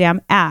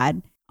goddamn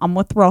ad. I'm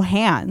gonna throw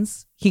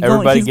hands.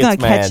 Everybody He's gonna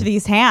gets catch mad.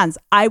 these hands.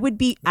 I would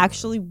be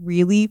actually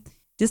really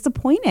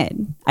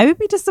disappointed. I would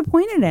be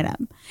disappointed in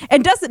him.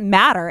 It doesn't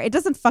matter. It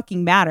doesn't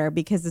fucking matter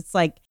because it's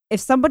like if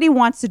somebody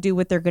wants to do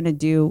what they're gonna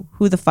do,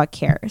 who the fuck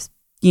cares?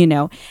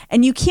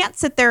 And you can't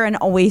sit there and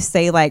always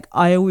say like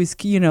I always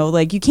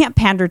like you can't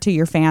pander to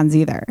your fans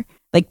either.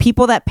 Like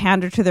people that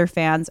pander to their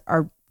fans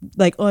are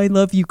like, oh, I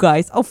love you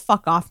guys. Oh,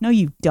 fuck off. No,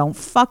 you don't.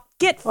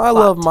 Get I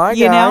love fucked, my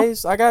you know?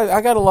 guys. I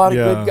got a lot of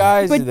Yeah. good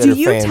guys. But that do are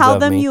you fans tell of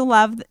them me.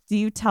 do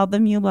you tell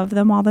them you love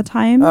them all the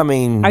time? I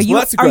mean, Are you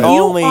Well, that's a are great-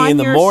 you only on in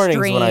the your mornings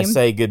stream? when I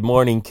say good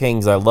morning,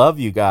 Kings. I love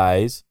you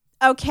guys.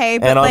 Okay,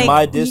 but And on like,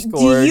 my do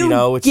Discord,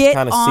 which is get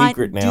kind of on-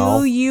 secret now.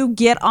 Do you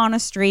get on a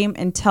stream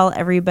and tell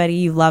everybody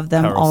you love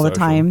them all the Parasocial.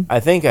 time?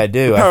 I think I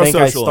do. I think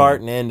I Parasocial.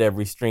 start and end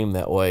every stream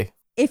that way.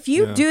 If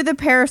you Yeah. do the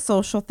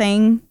parasocial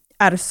thing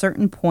at a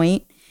certain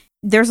point,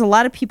 there's a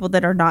lot of people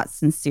that are not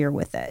sincere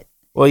with it.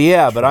 Well,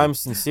 yeah, but I'm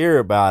sincere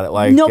about it.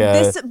 Like, no, like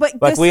this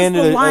we is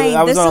ended. the line.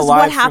 I was This on a is live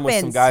what stream with some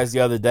happens. guys the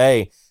other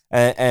day,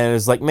 and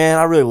it's like, man,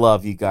 I really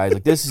love you guys.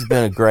 Like, this has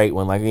been a great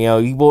one. Like,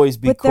 you boys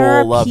be But cool. there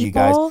are Love you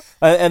guys. people-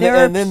 And there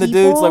are then the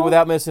dudes, like, people-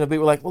 without missing a beat,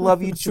 were like, "Well,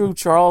 love you too,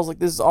 Charles. Like,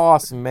 this is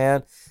awesome,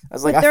 man." I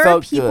was like, But I there are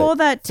felt people good.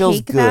 that Feels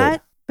take good.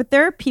 that. But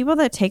there are people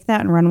that take that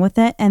and run with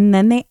it, and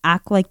then they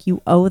act like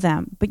you owe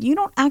them, but you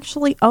don't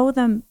actually owe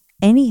them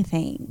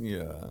anything.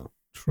 Yeah,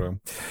 true.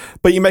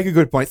 But you make a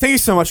good point. Thank you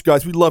so much,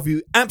 guys. We love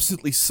you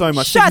absolutely so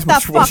much. Shut Thank you the so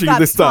much for watching fuck up,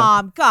 this time.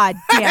 Tom. God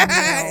damn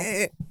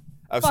you.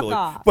 Absolutely.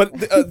 off. But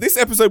this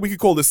episode, we could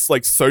call this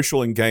like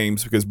social and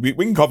games because we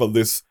can cover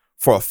this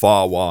for a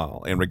far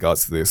while in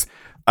regards to this.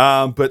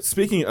 But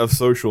speaking of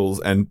socials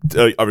and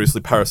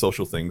obviously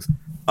parasocial things,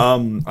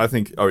 I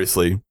think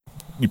obviously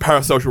your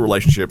parasocial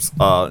relationships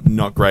are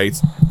not great.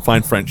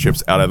 Find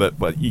friendships out of it,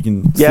 but you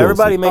can. Yeah, still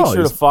everybody see- make sure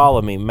to he's follow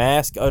me.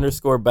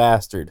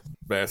 Mask_bastard.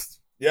 best.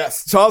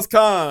 Yes, Charles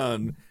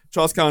Khan.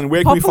 Charles Khan,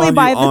 where can we Hopefully find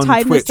by you the on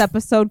time Twitch? this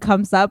episode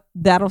comes up,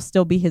 that'll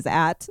still be his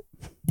 @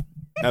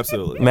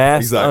 Absolutely.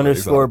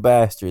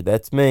 Mask_bastard.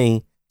 That's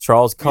me.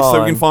 Charles Khan.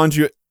 So we can find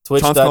you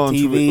Charles Khan on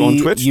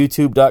Twitch.tv, Twitch?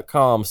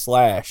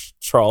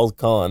 youtube.com/Charles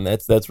Khan.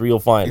 That's real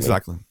fine.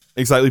 Exactly.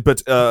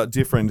 But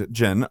dear friend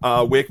Jen,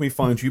 where can we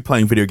find you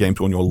playing video games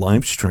on your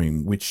live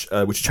stream? Which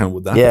channel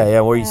would that be? Yeah.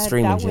 Where are you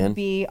streaming, that Jen? would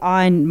be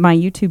on my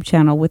YouTube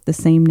channel with the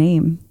same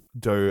name.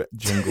 Doe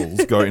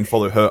Jingles. Go and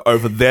follow her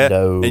over there.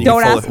 Doe. And you can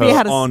Don't follow ask me her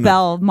how to on-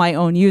 spell my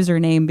own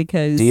username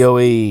because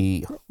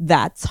DOE.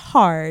 that's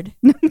hard.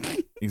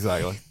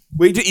 Exactly.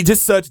 You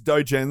just search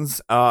Doe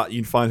Jens.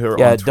 You can find her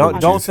Yeah, on Twitter.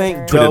 don't which is think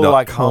twitter.com. doe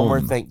like Homer.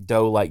 Think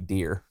doe like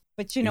deer.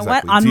 But you know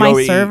Exactly. what? On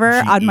my server,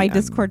 DOEGEN. on my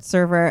Discord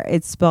server,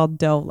 it's spelled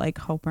dough like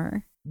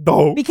Homer.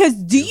 Doe. Because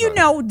do you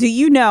know,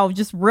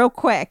 just real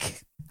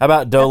quick, How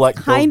about dough like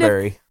kind of-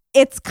 Pillsbury?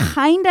 It's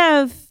kind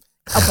of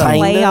a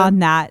play Kinda? on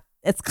that.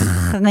 It's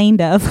kind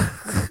of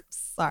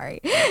sorry.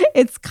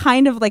 It's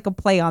kind of like a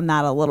play on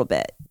that a little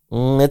bit.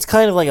 It's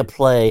kind of like a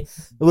play.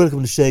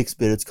 Welcome to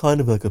Shakespeare. It's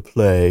kind of like a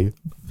play.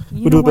 You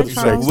We'll know do what,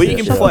 about Charles? We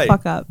can Shut play. the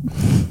fuck up.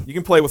 You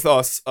can play with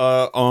us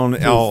on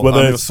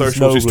our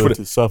socials, just Twitter.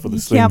 to suffer the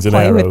You slings can't and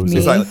play with arrows. me.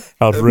 Exactly.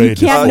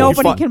 Outrageous. You can't. you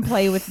Nobody find- can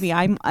play with me.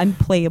 I'm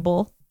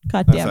unplayable.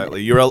 God damn it.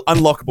 Exactly. You're an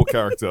unlockable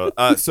character.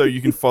 So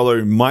you can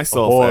follow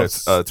myself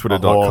horse. at A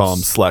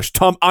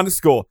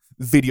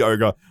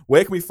twitter.com/Tom_videoga.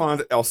 Where can we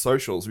find our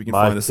socials? We can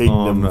My find us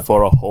kingdom on.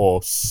 for a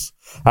horse.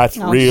 At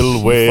Oh,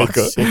 real wig.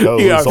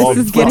 Yeah, This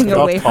is getting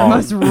away from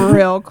us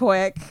real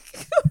quick.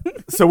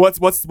 So what's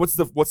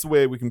the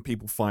way we can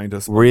people find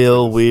us? on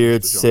Real Twitter?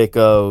 weird John?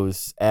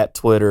 sickos at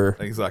Twitter.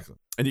 Exactly.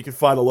 And you can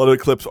find a lot of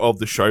clips of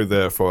the show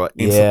there for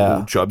instant Yeah.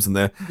 little jobs in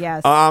there.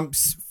 Yes.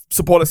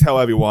 Support us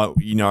however you want.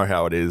 You know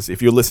how it is.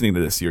 If you're listening to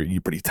this, you're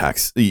pretty tech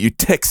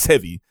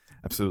savvy.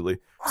 Absolutely.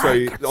 So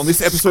on this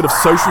episode of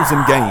Socials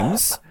and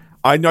Games,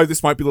 I know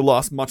this might be the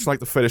last. Much like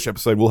the fetish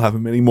episode, we'll have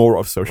many more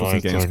of Socials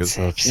and Games because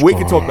we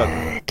can talk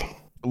about.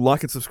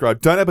 Like and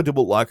subscribe. Don't ever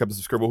double like, up and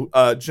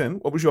subscribe. Jen,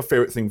 what was your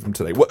favorite thing from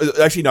today?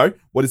 Actually, no.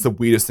 What is the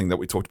weirdest thing that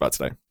we talked about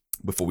today?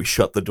 Before we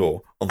shut the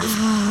door on this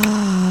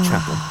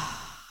chapter.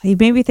 You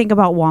made me think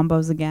about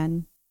Wombos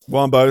again.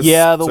 Wombos.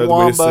 Yeah, the so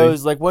weirdest thing.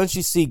 Wombos. Like once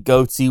you see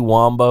Goatsy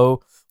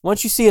Wombo,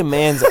 once you see a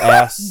man's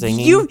ass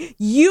singing,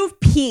 You've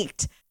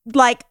peaked.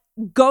 Like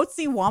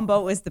Goatsy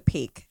Wombo is the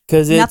peak.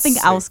 because Nothing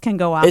else can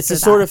go after It's the that.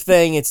 sort of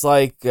thing. It's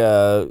like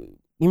you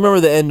remember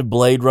the end of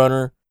Blade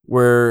Runner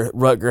where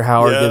Rutger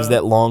Hauer Yeah. gives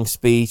that long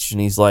speech and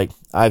he's like,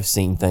 "I've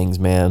seen things,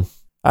 man.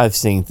 I've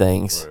seen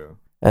things,"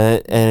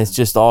 and it's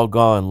just all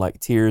gone like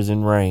tears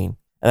and rain.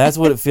 And that's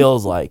what it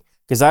feels like.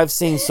 Because I've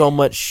seen so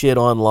much shit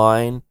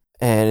online,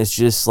 and it's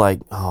just like,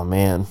 oh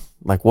man,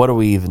 like what are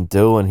we even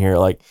doing here?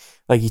 Like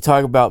you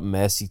talk about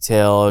messy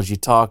tales, you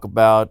talk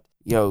about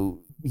your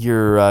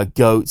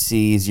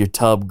goatsies, your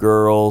tub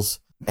girls,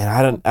 and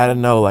I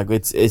don't know, like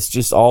it's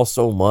just all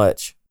so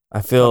much.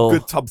 I feel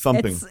Good tub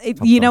thumping.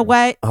 You know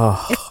what?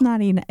 ugh. It's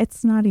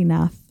not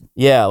enough.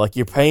 Yeah, like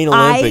your Pain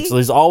Olympics.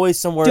 There's always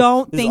somewhere.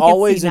 Don't There's think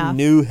always it's a enough.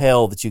 new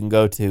hell that you can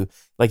go to.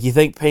 Like you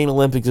think Pain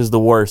Olympics is the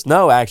worst.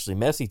 No, actually,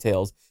 Messy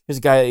Tales. Here's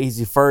a guy.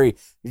 He's a furry.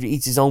 He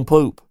eats his own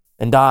poop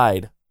and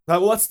died.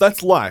 Well,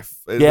 that's life.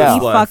 Yeah. That's He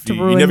life. fucked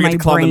You ruined never get my to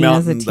climb the brain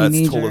as a mountain that's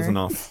tall teenager. as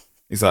enough.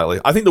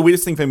 Exactly. I think the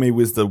weirdest thing for me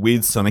was the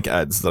weird Sonic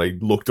ads that I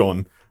looked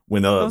on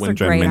when Those are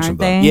Jen great, mentioned aren't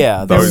them. they?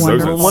 Yeah, They're those are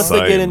wonderful. once they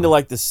get insane. into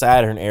like the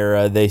Saturn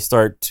era, they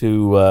start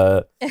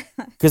to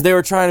because they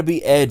were trying to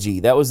be edgy.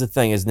 That was the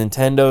thing is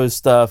Nintendo's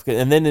stuff,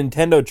 and then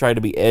Nintendo tried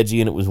to be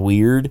edgy, and it was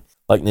weird.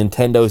 Like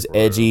Nintendo's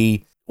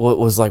edgy. Well, it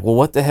was like, well,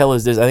 what the hell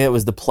is this? I think it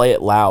was the Play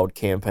It Loud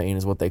campaign,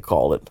 is what they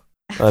called it.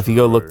 If you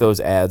go look those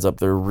ads up,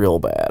 they're real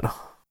bad.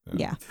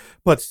 Yeah.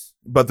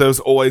 But there's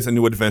always a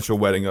new adventure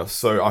awaiting us.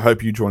 So I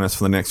hope you join us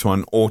for the next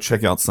one or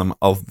check out some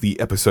of the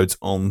episodes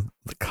on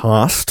the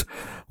cast.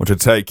 Want you to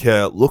take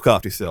care, look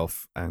after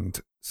yourself, and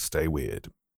stay weird.